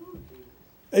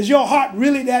 Is your heart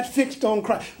really that fixed on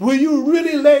Christ? Will you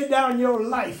really lay down your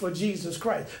life for Jesus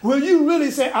Christ? Will you really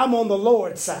say, I'm on the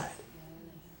Lord's side?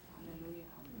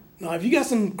 Now, if you got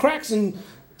some cracks and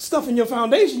stuff in your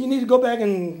foundation, you need to go back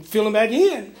and fill them back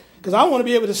in. Because I want to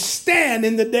be able to stand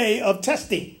in the day of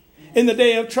testing, in the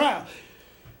day of trial.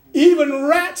 Even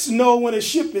rats know when a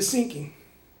ship is sinking.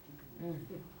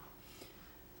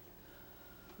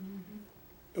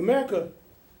 America,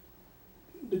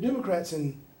 the Democrats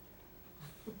and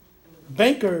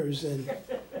bankers and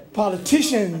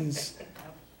politicians.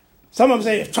 Some of them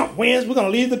say, if Trump wins, we're going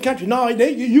to leave the country. No, you're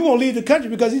going to leave the country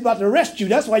because he's about to arrest you.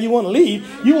 That's why you want to leave.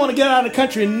 You want to get out of the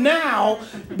country now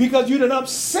because you done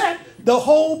upset the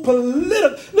whole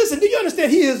political. Listen, do you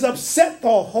understand? He has upset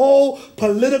the whole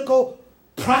political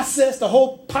process, the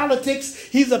whole politics.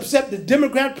 He's upset the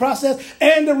Democrat process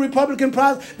and the Republican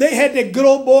process. They had their good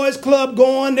old boys club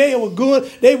going. They were good.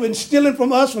 They've been stealing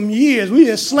from us from years.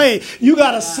 We are slaves. You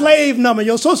got a slave number.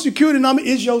 Your Social Security number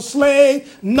is your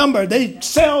slave number. They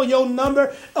sell your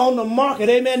number on the market.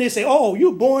 Amen. They say, oh,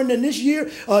 you're born in this year.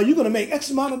 You're going to make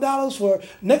X amount of dollars for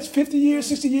next 50 years,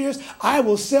 60 years. I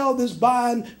will sell this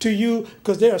bond to you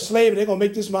because they're a slave and they're going to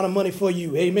make this amount of money for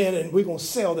you. Amen. And we're going to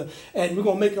sell them and we're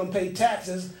going to make them pay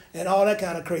taxes and all that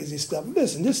kind of crazy stuff.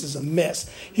 Listen, this is a mess.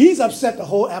 He's upset the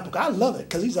whole apple. I love it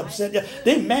because he's upset.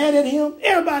 They mad at him.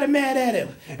 Everybody mad at him.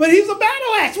 But he's a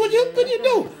battle axe. What you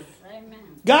do?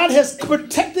 God has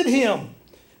protected him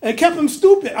and kept him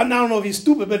stupid. I don't know if he's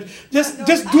stupid, but just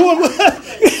doing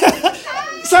what.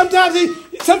 Sometimes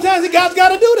God's got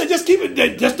to do that. Just keep it.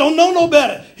 They just don't know no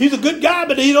better. He's a good guy,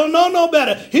 but he don't know no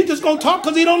better. He's just going to talk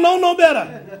because he don't know no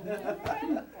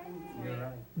better.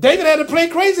 David had to play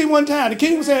crazy one time. The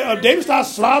king said, David started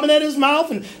slobbing at his mouth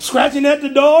and scratching at the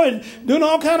door and doing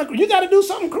all kind of, you got to do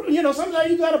something, sometimes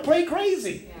you got to play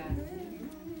crazy.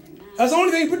 That's the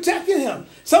only thing protecting him.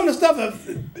 Some of the stuff,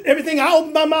 everything I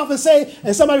open my mouth and say,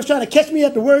 and somebody was trying to catch me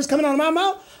at the words coming out of my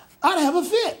mouth, I'd have a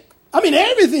fit. I mean,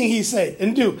 everything he say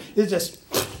and do is just,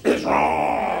 it's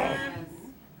wrong.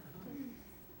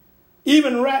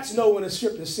 Even rats know when a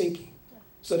ship is sinking,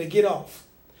 so they get off.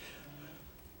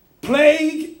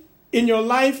 Plague in your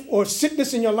life or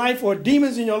sickness in your life or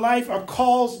demons in your life are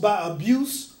caused by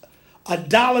abuse,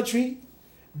 idolatry,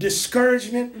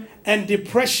 discouragement, and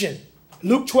depression.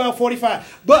 Luke 12:45.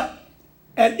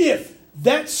 And if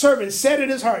that servant said in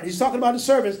his heart, he's talking about the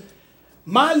servants,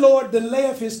 my Lord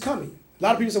delayeth his coming. A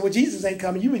lot of people say, well, Jesus ain't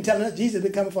coming. You've been telling us Jesus has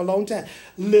been coming for a long time.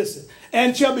 Listen.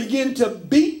 And shall begin to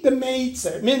beat the men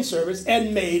servants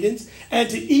and maidens and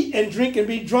to eat and drink and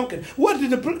be drunken. What did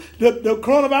the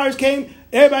coronavirus came?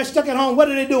 Everybody stuck at home. What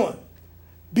are they doing?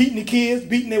 beating the kids,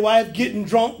 beating their wife, getting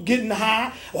drunk, getting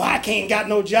high. Well, I can't got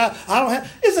no job. I don't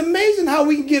have. It's amazing how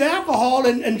we can get alcohol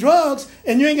and drugs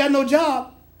and you ain't got no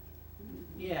job.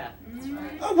 Yeah, that's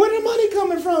right. Where the money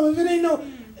coming from if it ain't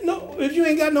no, if you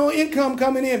ain't got no income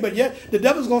coming in? But yet the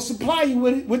devil's gonna supply you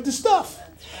with the stuff.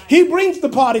 He brings the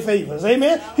party favors,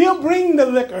 amen. He'll bring the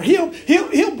liquor.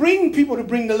 He'll bring people to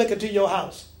bring the liquor to your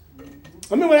house.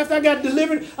 I remember after I got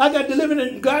delivered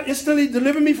and God instantly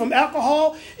delivered me from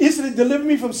alcohol, instantly delivered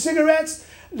me from cigarettes.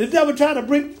 The devil tried to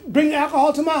bring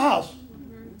alcohol to my house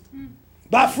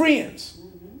by friends.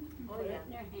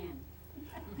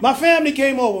 My family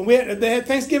came over. They had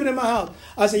Thanksgiving in my house.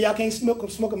 I said, y'all can't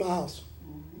smoke in my house.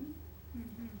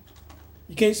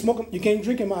 You can't smoke. You can't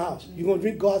drink in my house. You're going to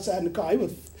drink, go outside in the car. It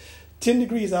was 10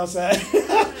 degrees outside.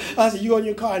 I said, you go in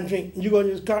your car and drink. You go in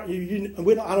your car.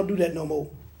 I don't do that no more.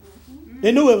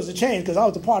 They knew it was a change because I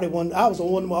was the party one. I was the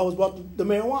one who always brought the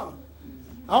marijuana.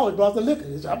 I always brought the liquor.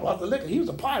 I brought the liquor. He was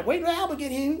a party. Wait till Albert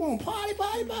get here. He going to party.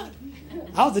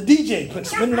 I was the DJ,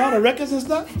 spinning all the records and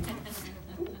stuff.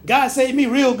 God saved me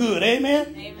real good.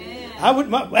 Amen. Amen.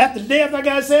 After the day after I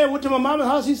got saved, I went to my mama's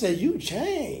house. He said, you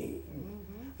changed.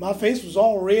 My face was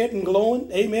all red and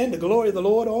glowing. Amen. The glory of the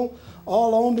Lord all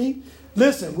on me.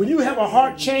 Listen, when you have a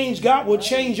heart change, God will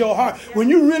change your heart. When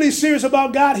you're really serious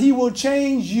about God, he will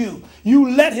change you. You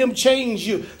let him change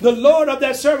you. The Lord of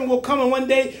that servant will come in one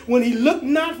day when he look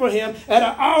not for him at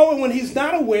an hour when he's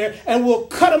not aware, and will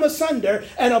cut him asunder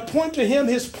and appoint to him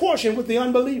his portion with the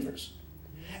unbelievers.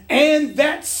 And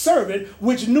that servant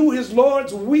which knew his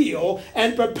Lord's will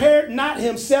and prepared not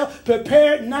himself,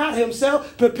 didn't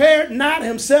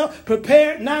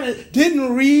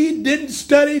read, didn't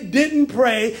study, didn't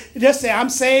pray, just say, I'm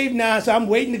saved now, so I'm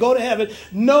waiting to go to heaven.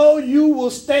 No, you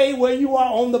will stay where you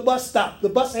are on the bus stop. The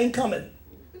bus ain't coming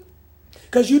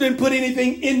because you didn't put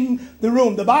anything in the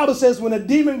room. The Bible says when a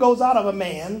demon goes out of a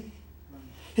man,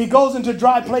 he goes into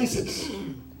dry places.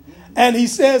 And he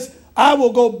says, I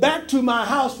will go back to my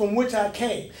house from which I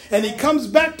came. And he comes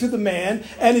back to the man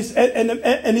and he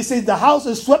says the house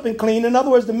is swept and clean. In other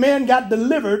words, the man got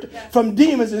delivered from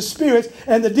demons and spirits.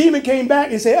 And the demon came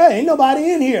back and said, hey, ain't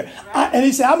nobody in here. And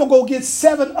he said, I'm going to go get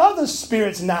 7 other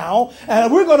spirits now.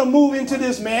 And we're going to move into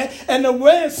this man. And the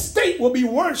man's state will be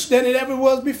worse than it ever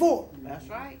was before. That's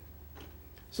right.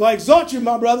 So I exhort you,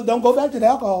 my brother, don't go back to the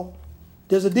alcohol.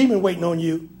 There's a demon waiting on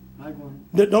you.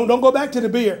 Don't go back to the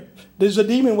beer. There's a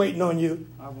demon waiting on you.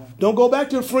 Don't go back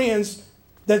to the friends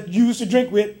that you used to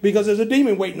drink with because there's a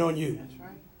demon waiting on you. That's right.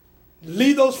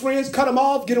 Leave those friends, cut them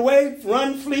off, get away,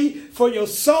 run, flee for your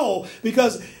soul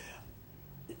because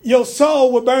your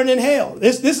soul will burn in hell.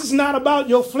 This is not about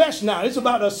your flesh now. It's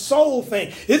about a soul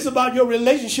thing. It's about your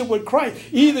relationship with Christ.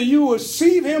 Either you will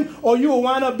receive him or you will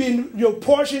wind up being, your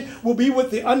portion will be with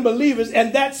the unbelievers.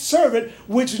 And that servant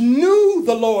which knew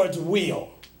the Lord's will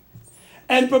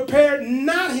and prepared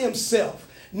not himself,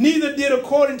 neither did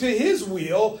according to his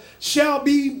will, shall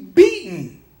be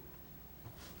beaten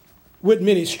with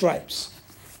many stripes.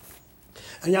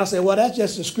 And y'all say, well, that's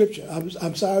just the scripture.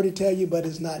 I'm sorry to tell you, but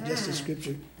it's not just the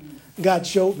scripture. God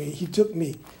showed me. He took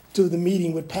me to the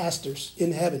meeting with pastors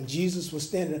in heaven. Jesus was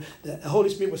standing there. The Holy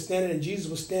Spirit was standing there, and Jesus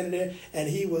was standing there, and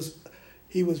he was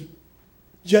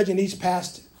judging each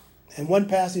pastor. And one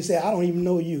pastor, he said, I don't even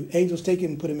know you. Angels take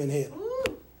him and put him in hell.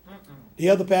 The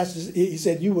other pastors, he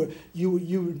said,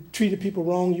 you treated people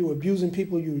wrong. You were abusing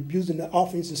people. You were abusing the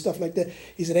offerings and stuff like that.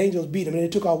 He said, angels beat him. And they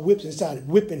took out whips and started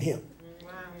whipping him.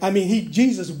 Wow. I mean,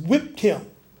 Jesus whipped him.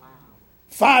 Wow.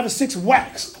 5 or 6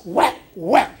 whacks. Whack,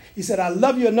 whack. He said, I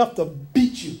love you enough to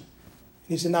beat you. And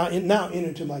he said, now enter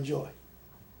into my joy.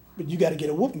 But you got to get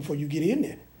a whooping before you get in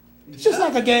there. It's just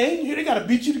like a game. They got to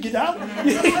beat you to get out.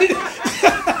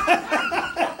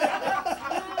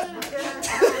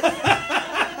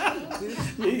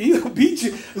 He'll beat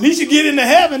you. At least you get into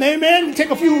heaven, amen. You take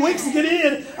a few licks to get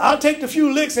in. I'll take the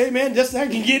few licks, amen, just so I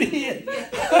can get in.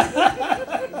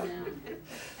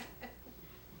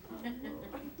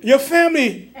 Your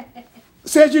family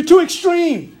says you're too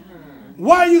extreme.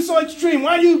 Why are you so extreme?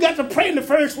 Why do you got to pray in the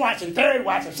first watch and third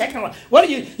watch and second watch? What are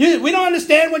you? We don't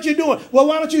understand what you're doing. Well,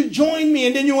 why don't you join me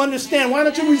and then you understand? Why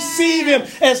don't you receive him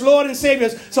as Lord and Savior?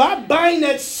 So I bind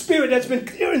that spirit that's been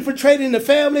infiltrated in the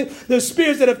family, the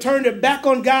spirits that have turned their back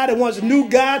on God and once knew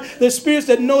God, the spirits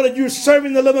that know that you're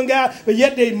serving the living God, but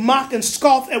yet they mock and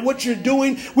scoff at what you're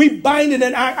doing. We bind it,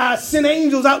 and I send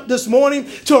angels out this morning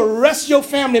to arrest your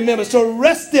family members, to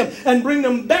arrest them and bring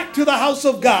them back to the house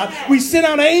of God. We send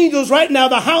out angels right now,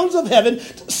 the hounds of heaven,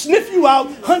 to sniff you out,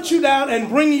 hunt you down, and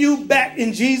bring you back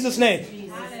in Jesus'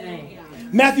 name.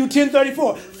 Matthew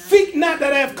 10:34. Think not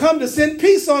that I have come to send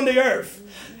peace on the earth.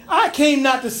 I came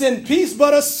not to send peace,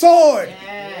 but a sword.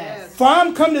 For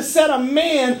I'm come to set a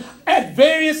man at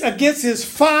variance against his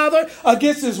father,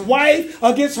 against his wife,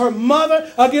 against her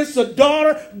mother, against the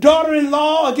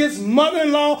daughter-in-law, against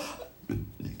mother-in-law.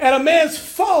 And a man's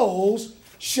foes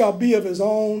shall be of his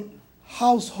own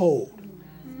household.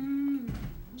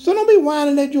 So don't be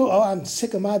whining at you. Oh, I'm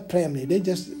sick of my family. They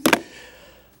just...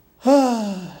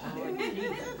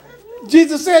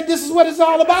 Jesus said this is what it's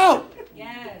all about.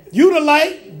 Yes. You the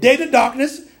light, they the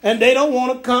darkness, and they don't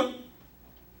want to come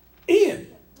in.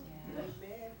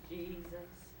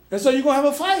 And so you're going to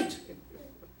have a fight.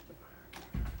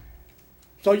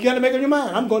 So you got to make up your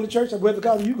mind. I'm going to church. Whether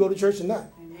God you go to church or not.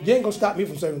 Amen. You ain't going to stop me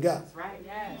from serving God. That's right.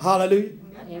 Yes. Hallelujah.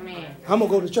 Amen. I'm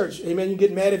going to go to church. Amen. You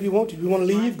get mad if you want to. If you want to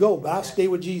leave, go. But I'll stay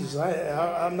with Jesus.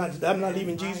 I'm not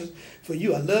leaving Jesus for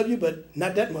you. I love you, but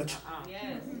not that much.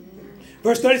 Yes.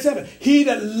 Verse 37, he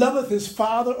that loveth his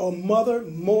father or mother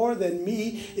more than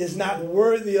me is not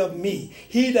worthy of me.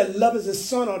 He that loveth his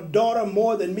son or daughter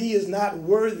more than me is not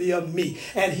worthy of me.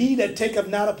 And he that taketh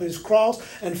not up his cross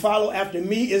and follow after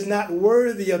me is not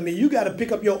worthy of me. You got to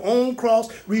pick up your own cross,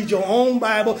 read your own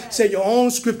Bible, say your own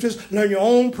scriptures, learn your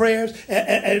own prayers,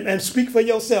 and speak for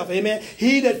yourself. Amen.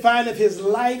 He that findeth his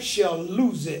life shall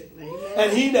lose it.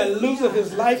 And he that loseth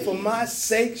his life for my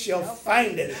sake shall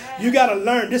find it. You got to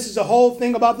learn. This is the whole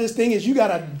thing about this thing is you got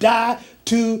to die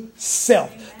to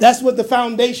self. That's what the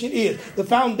foundation is. The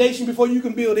foundation before you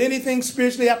can build anything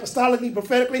spiritually, apostolically,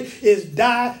 prophetically is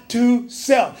die to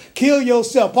self. Kill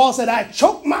yourself. Paul said, I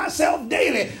choke myself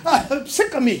daily. I'm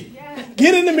sick of me.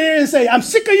 Get in the mirror and say, I'm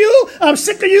sick of you. I'm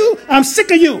sick of you. I'm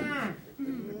sick of you.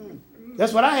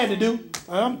 That's what I had to do.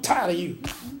 I'm tired of you.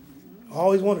 I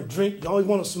always want to drink. You always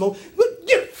want to smoke. But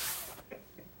get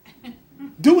it.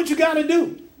 Do what you got to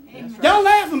do. Amen. Y'all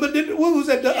laughing, but what was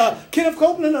that? Kenneth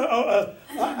Copeland?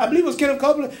 I believe it was Kenneth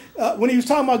Copeland when he was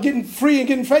talking about getting free and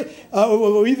getting free.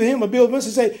 Or either him or Bill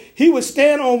Winston say he would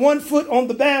stand on one foot on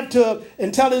the bathtub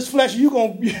and tell his flesh, "You're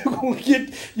gonna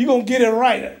get it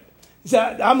right." He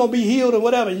said, "I'm gonna be healed or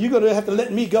whatever. You're gonna have to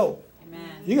let me go." Amen.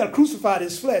 You got to crucify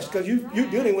this flesh because you're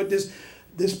dealing with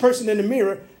this person in the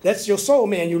mirror. That's your soul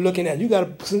man you're looking at. You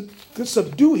got to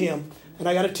subdue him. And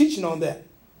I got a teaching on that.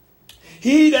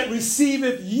 He that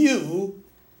receiveth you,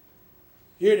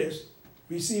 here it is,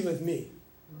 receiveth me.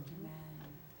 Amen.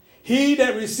 He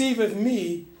that receiveth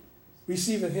me,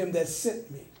 receiveth him that sent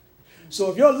me.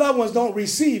 So if your loved ones don't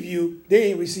receive you,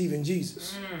 they ain't receiving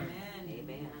Jesus.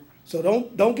 Amen. So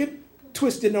don't get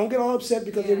twisted. Don't get all upset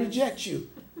because they reject you.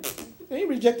 They ain't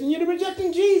rejecting you. They're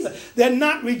rejecting Jesus. They're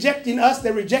not rejecting us.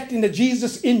 They're rejecting the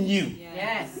Jesus in you.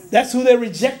 Yes. That's who they're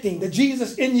rejecting, the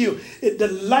Jesus in you. The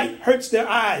light hurts their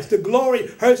eyes. The glory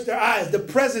hurts their eyes. The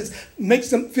presence makes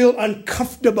them feel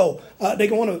uncomfortable. They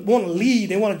want to leave.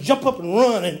 They want to jump up and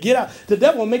run and get out. The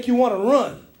devil will make you want to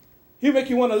run. He'll make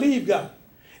you want to leave God.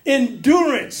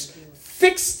 Endurance,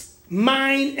 fixed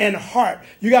mind and heart.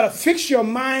 You got to fix your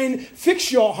mind,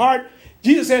 fix your heart.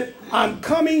 Jesus said, I'm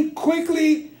coming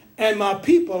quickly. And my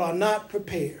people are not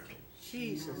prepared.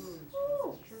 Jesus.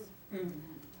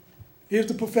 Here's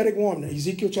the prophetic warning.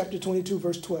 Ezekiel chapter 22,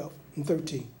 verse 12 and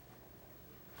 13.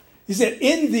 He said,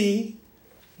 in thee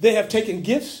they have taken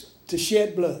gifts to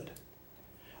shed blood.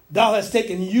 Thou hast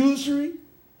taken usury,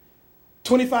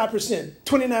 25%,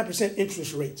 29%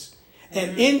 interest rates.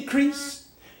 And increase,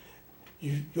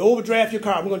 you overdraft your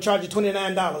car. We're going to charge you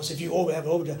 $29 if you have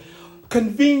an overdraft.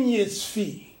 Convenience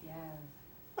fee.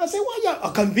 I say, why y'all?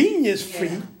 A convenience fee.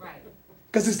 Yeah, right.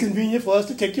 Because it's convenient for us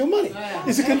to take your money. Yeah.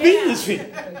 It's a convenience fee.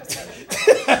 That's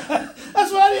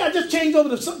what I did. I just changed over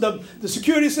the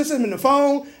security system in the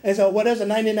phone and said, well, there's a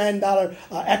 $99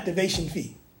 activation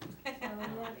fee.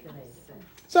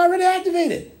 It's already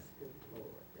activated.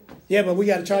 Yeah, but we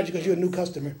got to charge you because you're a new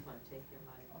customer.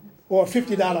 Or a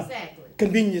 $50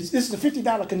 convenience. This is a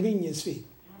 $50 convenience fee.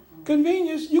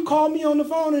 Convenience, you called me on the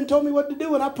phone and told me what to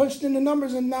do, and I punched in the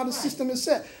numbers, and now the system is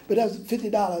set. But that's a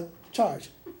 $50 charge.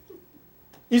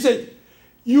 He said,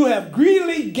 you have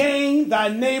greedily gained thy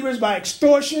neighbors by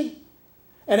extortion,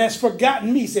 and hast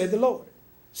forgotten me, said the Lord.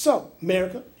 So,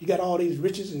 America, you got all these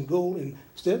riches and gold and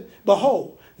stuff.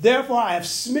 Behold, therefore I have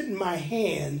smitten my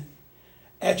hand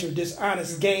at your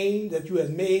dishonest gain that you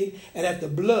have made, and at the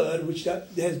blood which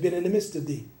has been in the midst of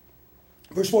thee.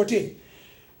 Verse 14.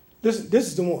 This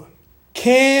is the one.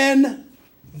 Can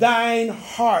thine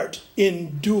heart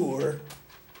endure,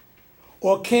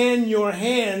 or can your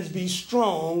hands be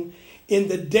strong in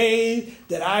the day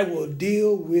that I will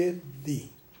deal with thee?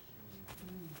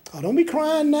 Oh, don't be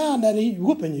crying now that he's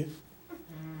whooping you.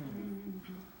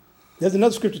 There's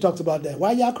another scripture that talks about that.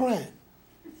 Why y'all crying?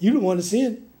 You the one to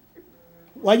sin.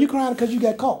 Why you crying? Because you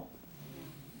got caught.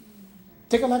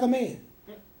 Take it like a man.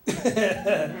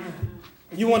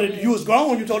 You was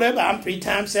grown, you told everybody, I'm 3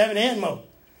 times 7 and more.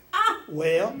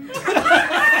 Well,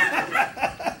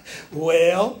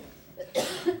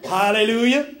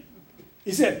 hallelujah.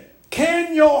 He said,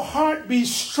 can your heart be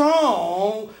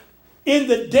strong in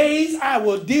the days I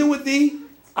will deal with thee?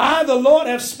 I, the Lord,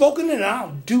 have spoken and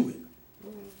I'll do it.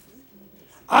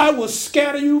 I will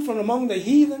scatter you from among the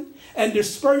heathen and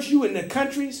disperse you in the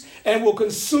countries and will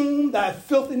consume thy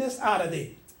filthiness out of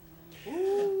thee.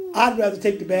 I'd rather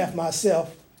take the bath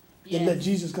myself than let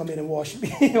Jesus come in and wash me.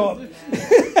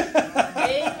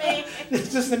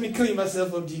 Just let me clean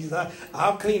myself up, Jesus.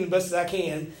 I'll clean the best as I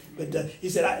can. But he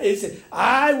said,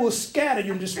 I will scatter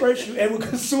you and disperse you and will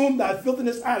consume thy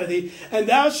filthiness out of thee, and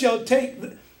thou shalt take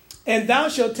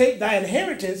thy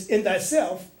inheritance in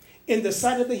thyself in the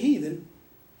sight of the heathen,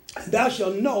 and thou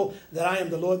shalt know that I am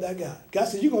the Lord thy God. God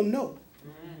said, you're going to know.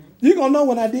 You're going to know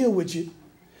when I deal with you.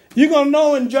 You're going to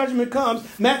know when judgment comes.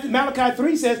 Malachi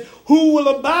 3 says, who will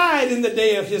abide in the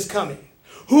day of his coming?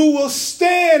 Who will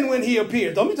stand when he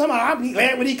appears? Don't be talking about, I'll be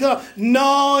glad when he comes.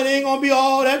 No, it ain't going to be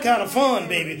all that kind of fun,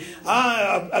 baby.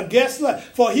 I guess not.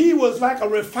 For he was like a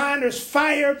refiner's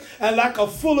fire and like a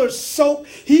fuller's soap.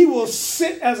 He will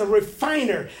sit as a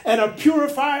refiner and a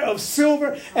purifier of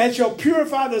silver, and shall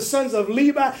purify the sons of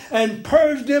Levi and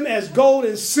purge them as gold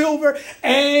and silver,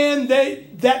 and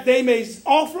that they may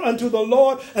offer unto the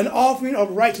Lord an offering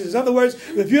of righteousness. In other words,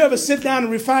 if you ever sit down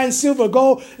and refine silver or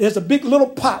gold, there's a big little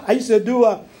pot. I used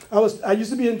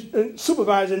to be a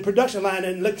supervisor in production line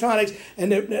in electronics,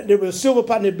 and there was a silver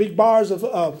pot and there big bars of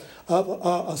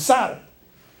solder.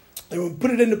 They would put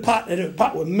it in the pot, and the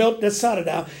pot would melt that solder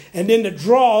down, and then the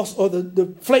dross or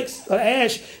the flakes of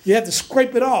ash, you have to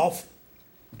scrape it off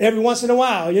every once in a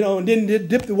while, and then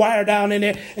dip the wire down in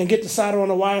there and get the solder on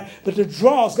the wire. But the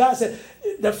dross, God said,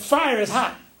 the fire is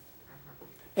hot.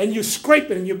 And you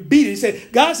scrape it and you beat it. He said,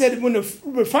 God said, when the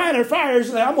refiner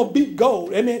fires, I'm going to beat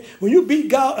gold. Amen. When you beat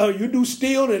gold, you do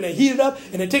steel and they heat it up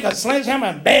and they take a sledgehammer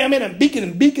and bam it and beat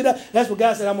it up. That's what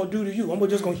God said I'm going to do to you. I'm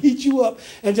just going to heat you up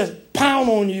and just pound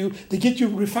on you to get you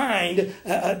refined.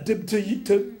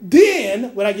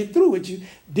 Then, when I get through with you,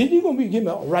 then you're going to be giving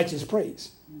me a righteous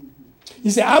praise. He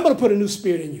said, I'm going to put a new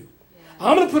spirit in you.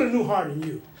 I'm going to put a new heart in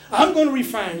you. I'm going to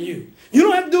refine you. You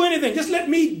don't have to do anything. Just let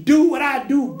me do what I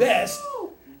do best.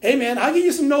 Amen. I'll give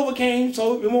you some Novocaine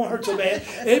so it won't hurt so bad.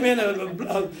 Amen.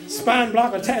 A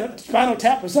spinal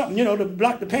tap or something, to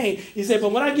block the pain. He said,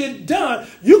 but when I get done,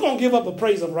 you're going to give up a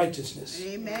praise of righteousness.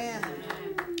 Amen.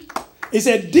 He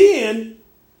said, then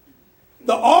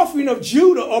the offering of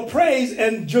Judah or praise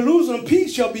and Jerusalem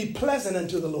peace shall be pleasant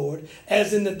unto the Lord,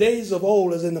 as in the days of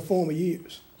old, as in the former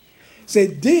years. He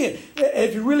said, then,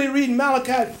 if you really read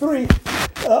Malachi 3,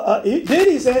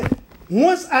 then he said,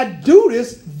 once I do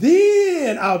this,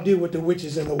 then I'll deal with the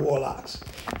witches and the warlocks.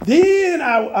 Then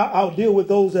I'll deal with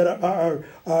those that are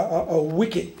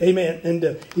wicked. Amen.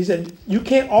 And he said, you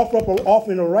can't offer up an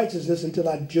offering of righteousness until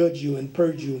I judge you and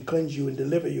purge you and cleanse you and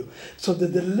deliver you. So the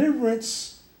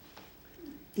deliverance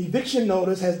eviction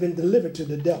notice has been delivered to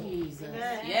the devil. Jesus.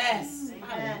 Yes.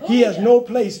 He has no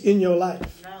place in your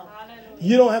life. No.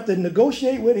 You don't have to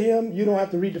negotiate with him. You don't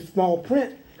have to read the small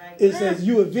print. It says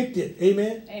you evicted.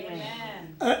 Amen. Amen.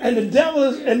 And the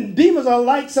devils and demons are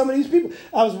like some of these people.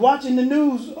 I was watching the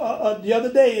news the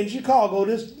other day in Chicago.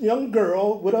 This young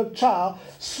girl with a child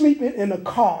sleeping in a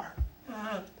car.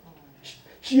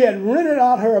 She had rented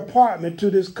out her apartment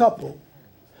to this couple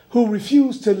who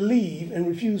refused to leave and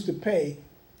refused to pay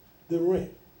the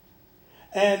rent.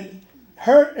 And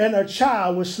her and her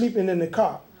child were sleeping in the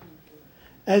car.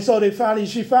 And so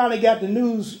she finally got the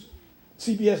news,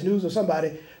 CBS News or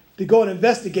somebody, to go and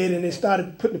investigate, and they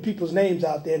started putting the people's names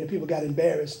out there, and the people got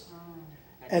embarrassed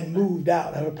and moved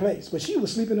out of her place. But she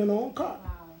was sleeping in her own car.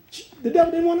 The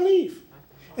devil didn't want to leave.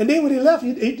 And then when he left,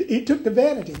 he took the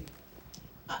vanity,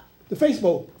 the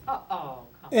Facebook,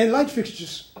 and light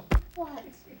fixtures. What?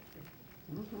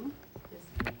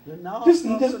 Just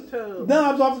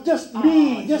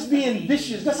being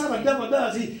vicious. That's how the devil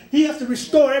does. He has to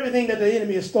restore everything that the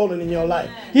enemy has stolen in your life.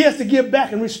 He has to give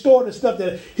back and restore the stuff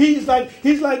that he's like,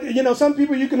 some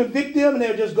people you can evict them and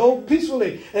they'll just go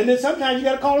peacefully. And then sometimes you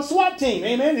got to call a SWAT team.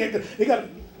 Amen. They got to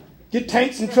get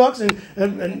tanks and trucks and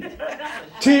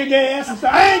tear gas and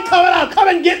stuff. I ain't coming out. Come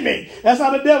and get me. That's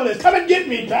how the devil is. Come and get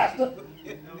me, Pastor.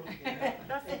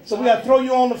 So we got to throw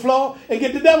you on the floor and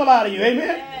get the devil out of you.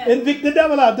 Amen. Yes. Evict the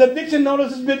devil out. The eviction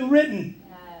notice has been written.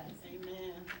 Yes.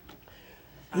 Amen.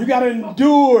 You got to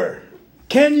endure.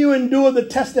 Can you endure the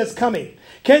test that's coming?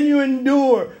 Can you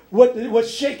endure what's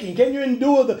shaking? Can you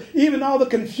endure even all the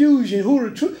confusion?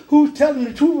 Who's telling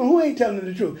the truth and who ain't telling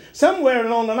the truth? Somewhere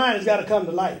along the line it's got to come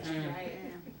to light.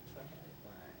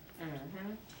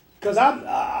 Because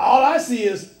all I see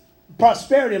is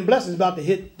prosperity and blessings about to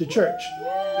hit the church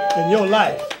in your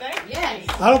life. Yes.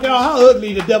 I don't care how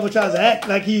ugly the devil tries to act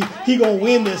like he going to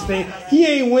win this thing. He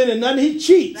ain't winning nothing. He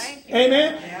cheats.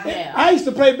 Amen. Yeah. I used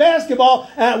to play basketball,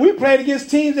 and we played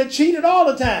against teams that cheated all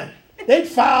the time. They'd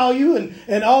foul you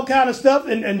and all kind of stuff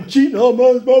and cheat.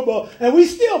 And we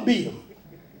still beat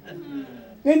them.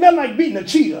 Ain't nothing like beating a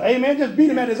cheater. Amen. Just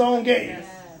beat him at his own game.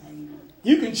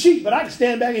 You can cheat, but I can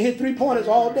stand back and hit 3-pointers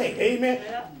all day. Amen.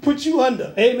 Put you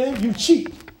under. Amen. You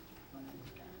cheat.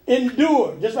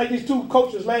 Endure. Just like these 2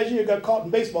 coaches last year got caught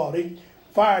in baseball. They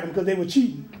fired them because they were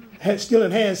cheating. Stealing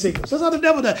hand signals. That's how the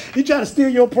devil does. He try to steal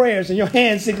your prayers and your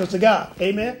hand signals to God.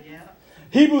 Amen. Yeah.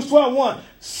 Hebrews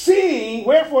 12:1.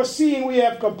 Wherefore seeing we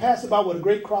have compassed about with a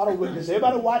great crowd of witnesses.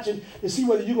 Everybody watching to see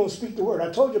whether you're going to speak the word. I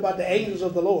told you about the angels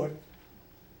of the Lord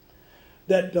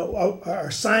that are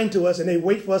assigned to us, and they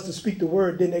wait for us to speak the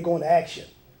word, then they go into action.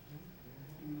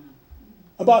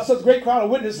 About such great crowd of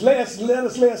witnesses, let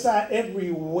us lay aside every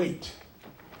weight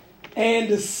and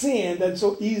the sin that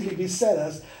so easily beset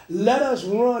us. Let us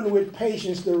run with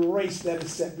patience the race that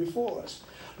is set before us,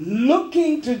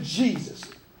 looking to Jesus,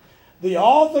 the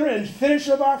author and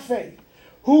finisher of our faith,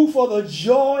 who for the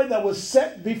joy that was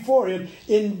set before him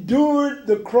endured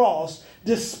the cross,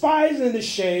 despising the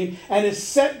shame, and is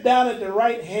set down at the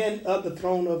right hand of the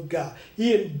throne of God.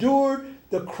 He endured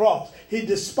the cross. He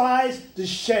despised the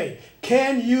shame.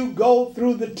 Can you go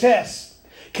through the test?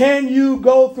 Can you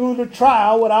go through the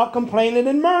trial without complaining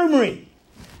and murmuring?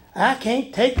 I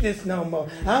can't take this no more.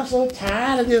 I'm so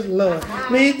tired of this, Lord.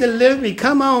 Please deliver me.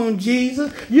 Come on,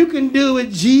 Jesus. You can do it,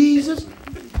 Jesus.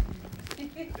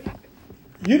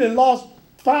 You done lost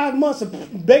 5 months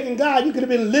of begging God. You could have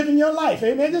been living your life.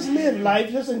 Amen. Just live life.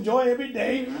 Just enjoy every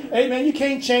day. Amen. You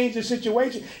can't change the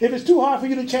situation. If it's too hard for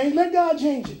you to change, let God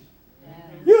change it.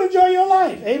 You enjoy your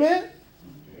life. Amen.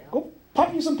 Go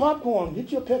pop you some popcorn.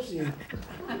 Get you a Pepsi. And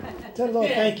tell the Lord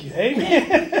thank you.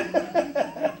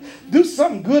 Amen. Do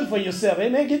something good for yourself.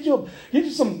 Amen. Get you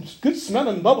some good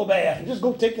smelling bubble bath. And just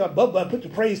go take your bubble bath. Put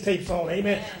your praise tapes on.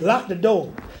 Amen. Lock the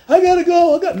door. I got to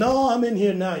go. No, I'm in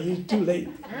here now. You're too late.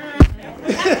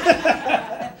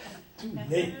 Too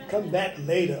late. Come back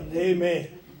later. Amen.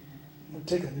 I'm going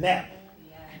to take a nap.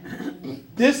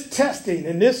 This testing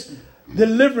and this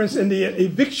deliverance and the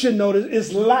eviction notice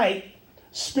is like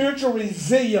spiritual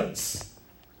resilience.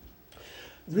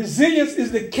 Resilience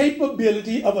is the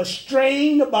capability of a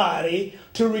strained body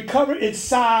to recover its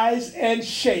size and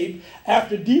shape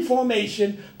after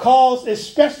deformation caused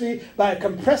especially by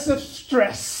compressive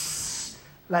stress,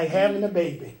 like having a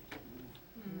baby.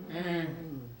 It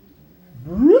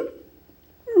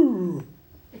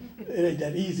ain't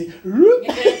that easy.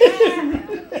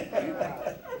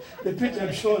 The picture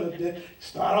I'm showing up there,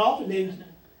 start off and then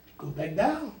go back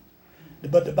down.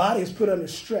 But the body is put under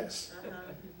stress.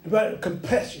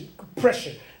 Compression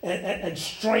and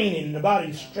straining. The body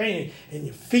is straining, and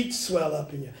your feet swell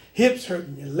up, and your hips hurt,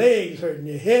 and your legs hurt, and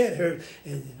your head hurt,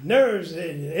 and your nerves,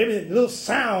 and everything. Little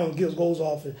sound goes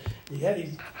off, and you have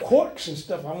these quirks and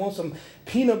stuff. I want some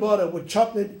peanut butter with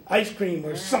chocolate ice cream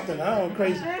or something. I don't know,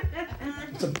 crazy.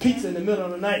 Some pizza in the middle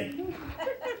of the night.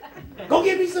 Go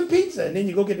get me some pizza, and then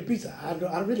you go get the pizza. I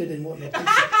really didn't want no pizza.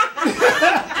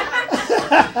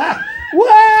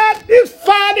 What? It's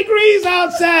 5 degrees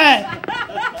outside.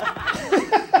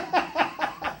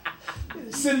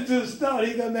 Sitting to the store,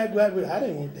 he come back with, I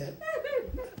didn't want that.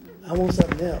 I want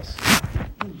something else.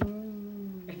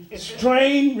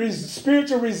 Strain,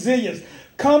 spiritual resilience.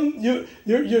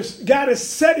 God is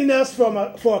setting us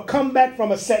for a comeback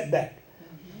from a setback.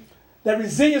 That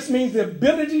resilience means the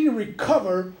ability to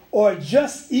recover or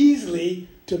adjust easily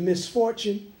to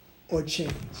misfortune or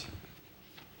change.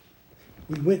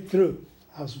 We went through.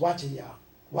 I was watching y'all,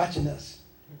 watching us.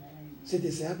 Sit there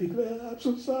and say, I'll be glad. I'm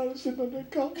so tired of sitting on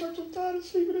that couch. I'm so tired of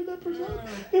sleeping in that person.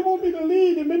 They want me to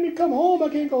leave. They make me come home. I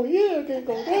can't go here. I can't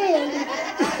go there.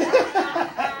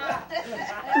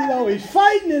 He's always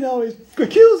fighting and always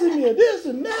accusing me of this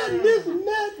and that and this and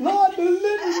that. Lord,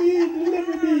 deliver me,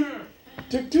 deliver me.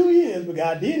 Took 2 years, but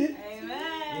God did it.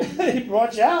 Amen. He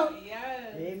brought you out.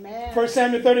 Amen. 1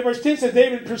 Samuel 30 verse 10 says,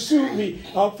 David pursued me,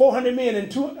 400 men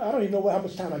and I don't even know how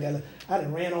much time I got left. I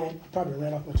probably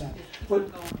ran off my time. But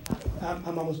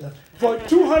I'm almost done. For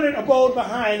 200 abode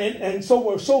behind and so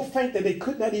were so faint that they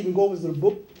could not even go over to the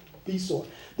book Besor.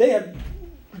 David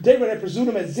had pursued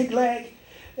him at Ziklag.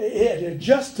 He had to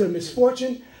adjust to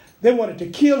misfortune. They wanted to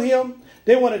kill him.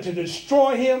 They wanted to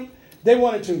destroy him. They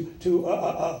wanted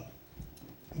to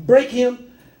break him.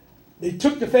 They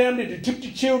took the family, they took the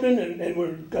children, and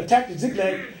were attacked at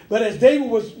Ziklag. But as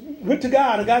David was went to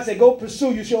God, and God said, go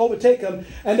pursue, you shall overtake them.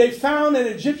 And they found an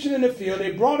Egyptian in the field.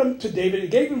 They brought him to David. They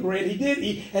gave him bread. He did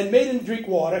eat and made him drink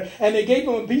water. And they gave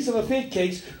him a piece of a fig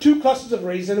cake, 2 clusters of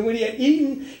raisins. And when he had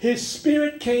eaten, his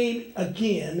spirit came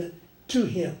again to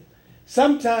him.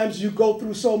 Sometimes you go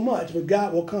through so much, but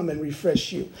God will come and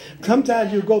refresh you.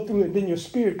 Sometimes you go through and then your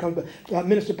spirit comes.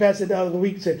 Minister Pat said the other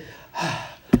week, said,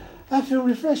 I feel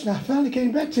refreshed now. I finally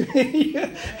came back to me.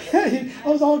 I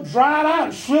was all dried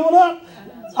out, shriveled up,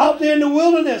 out there in the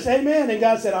wilderness. Amen. And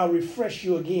God said, I'll refresh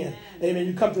you again. Amen.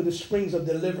 You come to the springs of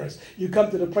deliverance. You come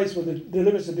to the place where the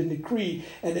deliverance has been decreed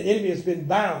and the enemy has been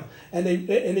bound. And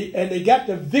they got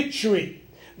the victory.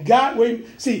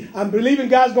 I'm believing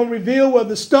God's going to reveal where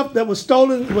the stuff that was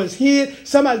stolen was hid.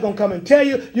 Somebody's going to come and tell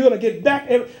you. You're going to get back.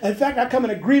 In fact, I come in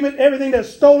agreement. Everything that's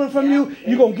stolen from you,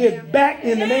 you're going to get back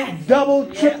in the name.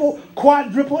 Double, triple,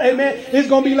 quadruple. Amen. It's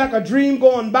going to be like a dream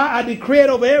going by. I decree it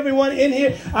over everyone in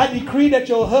here. I decree that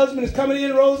your husband is coming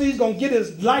in, Rosie. He's going to get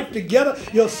his life together.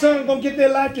 Your son's going to get their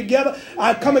life together.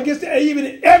 I come against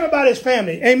even everybody's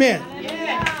family. Amen.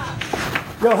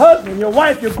 Yeah. Your husband, your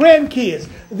wife, your grandkids.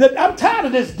 I'm tired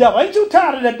of this devil. Ain't you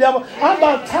tired of that devil? I'm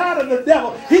about tired of the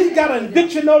devil. He's got an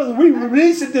eviction notice. We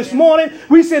released it this morning.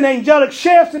 We send angelic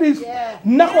sheriffs to these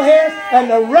knuckleheads and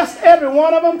arrest every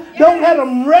one of them. Don't let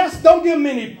them rest. Don't give them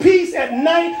any peace at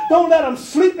night. Don't let them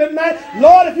sleep at night.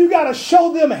 Lord, if you got to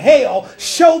show them hell,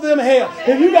 show them hell.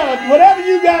 If you got to, whatever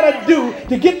you got to do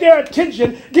to get their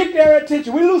attention, get their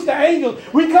attention. We loose the angels.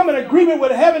 We come in agreement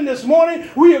with heaven this morning.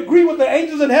 We agree with the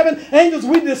angels in heaven. Angels,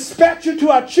 we dispatch you to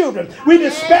our children. We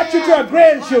dispatch you to our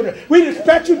grandchildren. We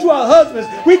dispatch you to our husbands.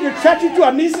 We dispatch you to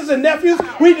our nieces and nephews.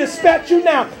 We dispatch you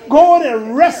now. Go on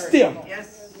and rest them.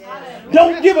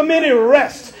 Don't give them any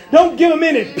rest. Don't give them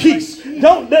any peace.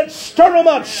 Don't stir them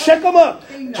up, shake them up,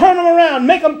 turn them around,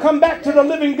 make them come back to the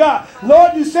living God.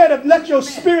 Lord, you said, if let your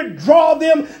spirit draw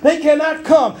them, they cannot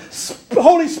come.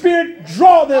 Holy Spirit,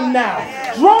 draw them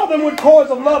now. Draw them with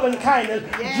cords of love and kindness.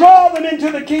 Draw them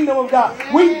into the kingdom of God.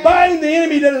 We bind the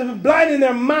enemy that is blinding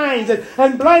their minds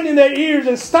and blinding their ears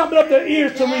and stopping up their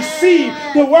ears to receive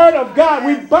the word of God.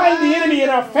 We bind the enemy in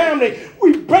our family.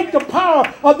 We break the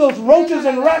power of those roaches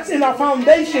and rats in our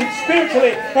foundation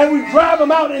spiritually, and we drive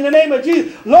them out in the name of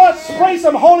Jesus. Lord, spray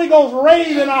some Holy Ghost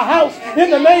rays in our house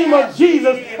in the name of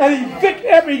Jesus and evict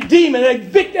every demon,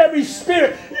 evict every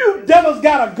spirit. You devils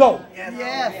got to go.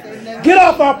 Get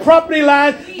off our property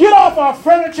line. Get off our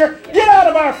furniture. Get out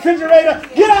of our refrigerator.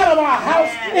 Get out of our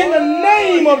house in the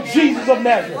name of Jesus of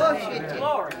Nazareth.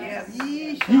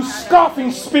 You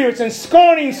scoffing spirits and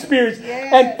scorning spirits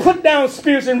and put down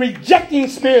spirits and rejecting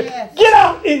spirits. Get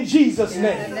out in Jesus'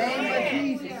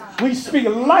 name. We speak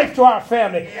life to our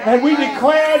family and we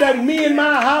declare that me and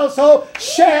my household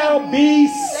shall be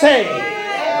saved.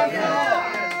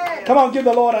 Come on, give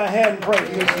the Lord a hand and praise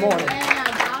this morning.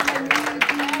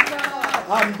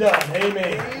 I'm done.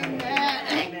 Amen.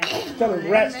 Tell the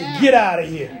rats to get out of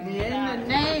here. In the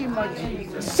name of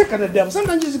Jesus. Sick of the devil.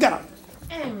 Sometimes you just got to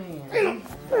hit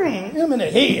him in the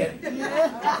head.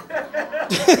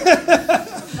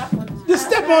 Just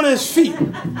step on his feet.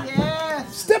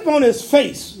 Yes. Step on his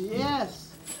face. Yes.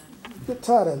 Get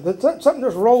tired of it. Something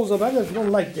just rolls up. I just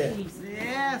don't like that.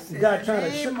 Yes. The guy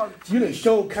trying to you done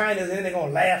show kindness and then they're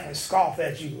gonna laugh and scoff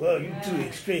at you. Oh, you too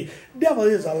extreme. Devil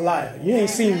is a liar. You ain't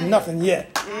seen nothing yet.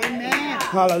 Amen.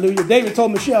 Hallelujah. David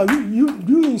told Michelle,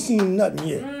 you ain't seen nothing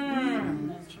yet.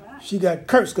 She got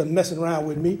cursed because messing around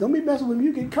with me. Don't be messing with me.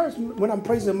 You get cursed when I'm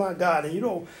praising my God and you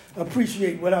don't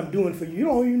appreciate what I'm doing for you. You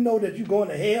don't even know that you're going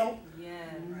to hell.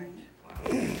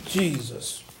 Yeah.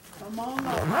 Jesus. Come on,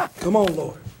 Lord. Come on,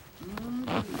 Lord.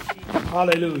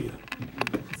 Hallelujah.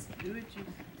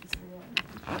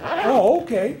 Oh,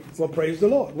 okay. Well, praise the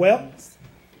Lord. Well,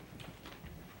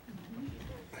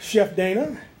 Chef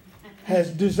Dana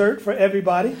has dessert for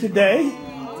everybody today.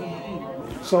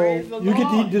 So you get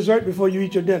to eat dessert before you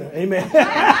eat your dinner. Amen.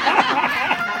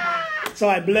 So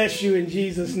I bless you in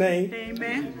Jesus' name.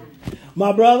 Amen.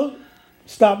 My brother,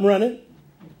 stop running.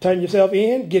 Turn yourself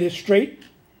in. Get it straight.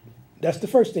 That's the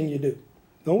first thing you do.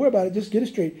 Don't worry about it. Just get it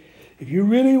straight. If you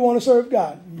really want to serve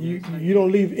God, you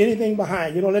don't leave anything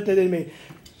behind. You don't let that enemy.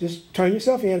 Just turn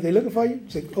yourself in. If they're looking for you,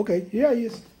 say, okay, yeah, he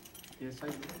is. Yes, I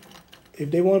do.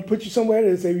 If they want to put you somewhere,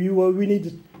 they say, we need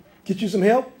to get you some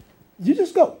help, you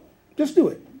just go. Just do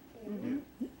it.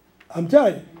 Mm-hmm. I'm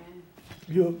telling you,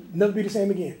 you'll never be the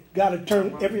same again. God will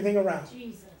turn everything around.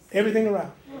 Jesus. Everything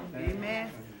around.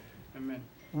 Amen. Amen.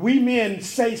 We men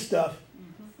say stuff,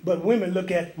 but women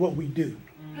look at what we do.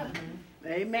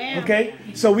 Amen. Okay?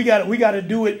 So we got to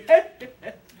do it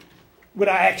with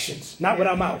our actions, not with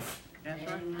our mouth.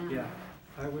 That's right. Yeah,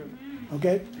 I will.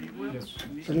 Okay? Yes.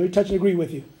 So let me touch and agree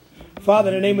with you. Father,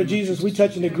 in the name of Jesus, we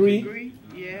touch and agree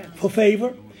for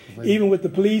favor, even with the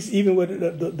police, even with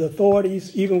the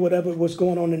authorities, even whatever was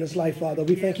going on in his life, Father.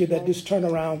 We thank you that this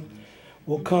turnaround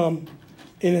will come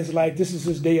in his life. This is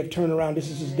his day of turnaround. This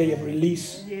is his day of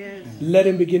release. Let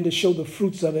him begin to show the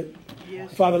fruits of it.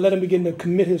 Father, let him begin to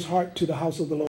commit his heart to the house of the Lord.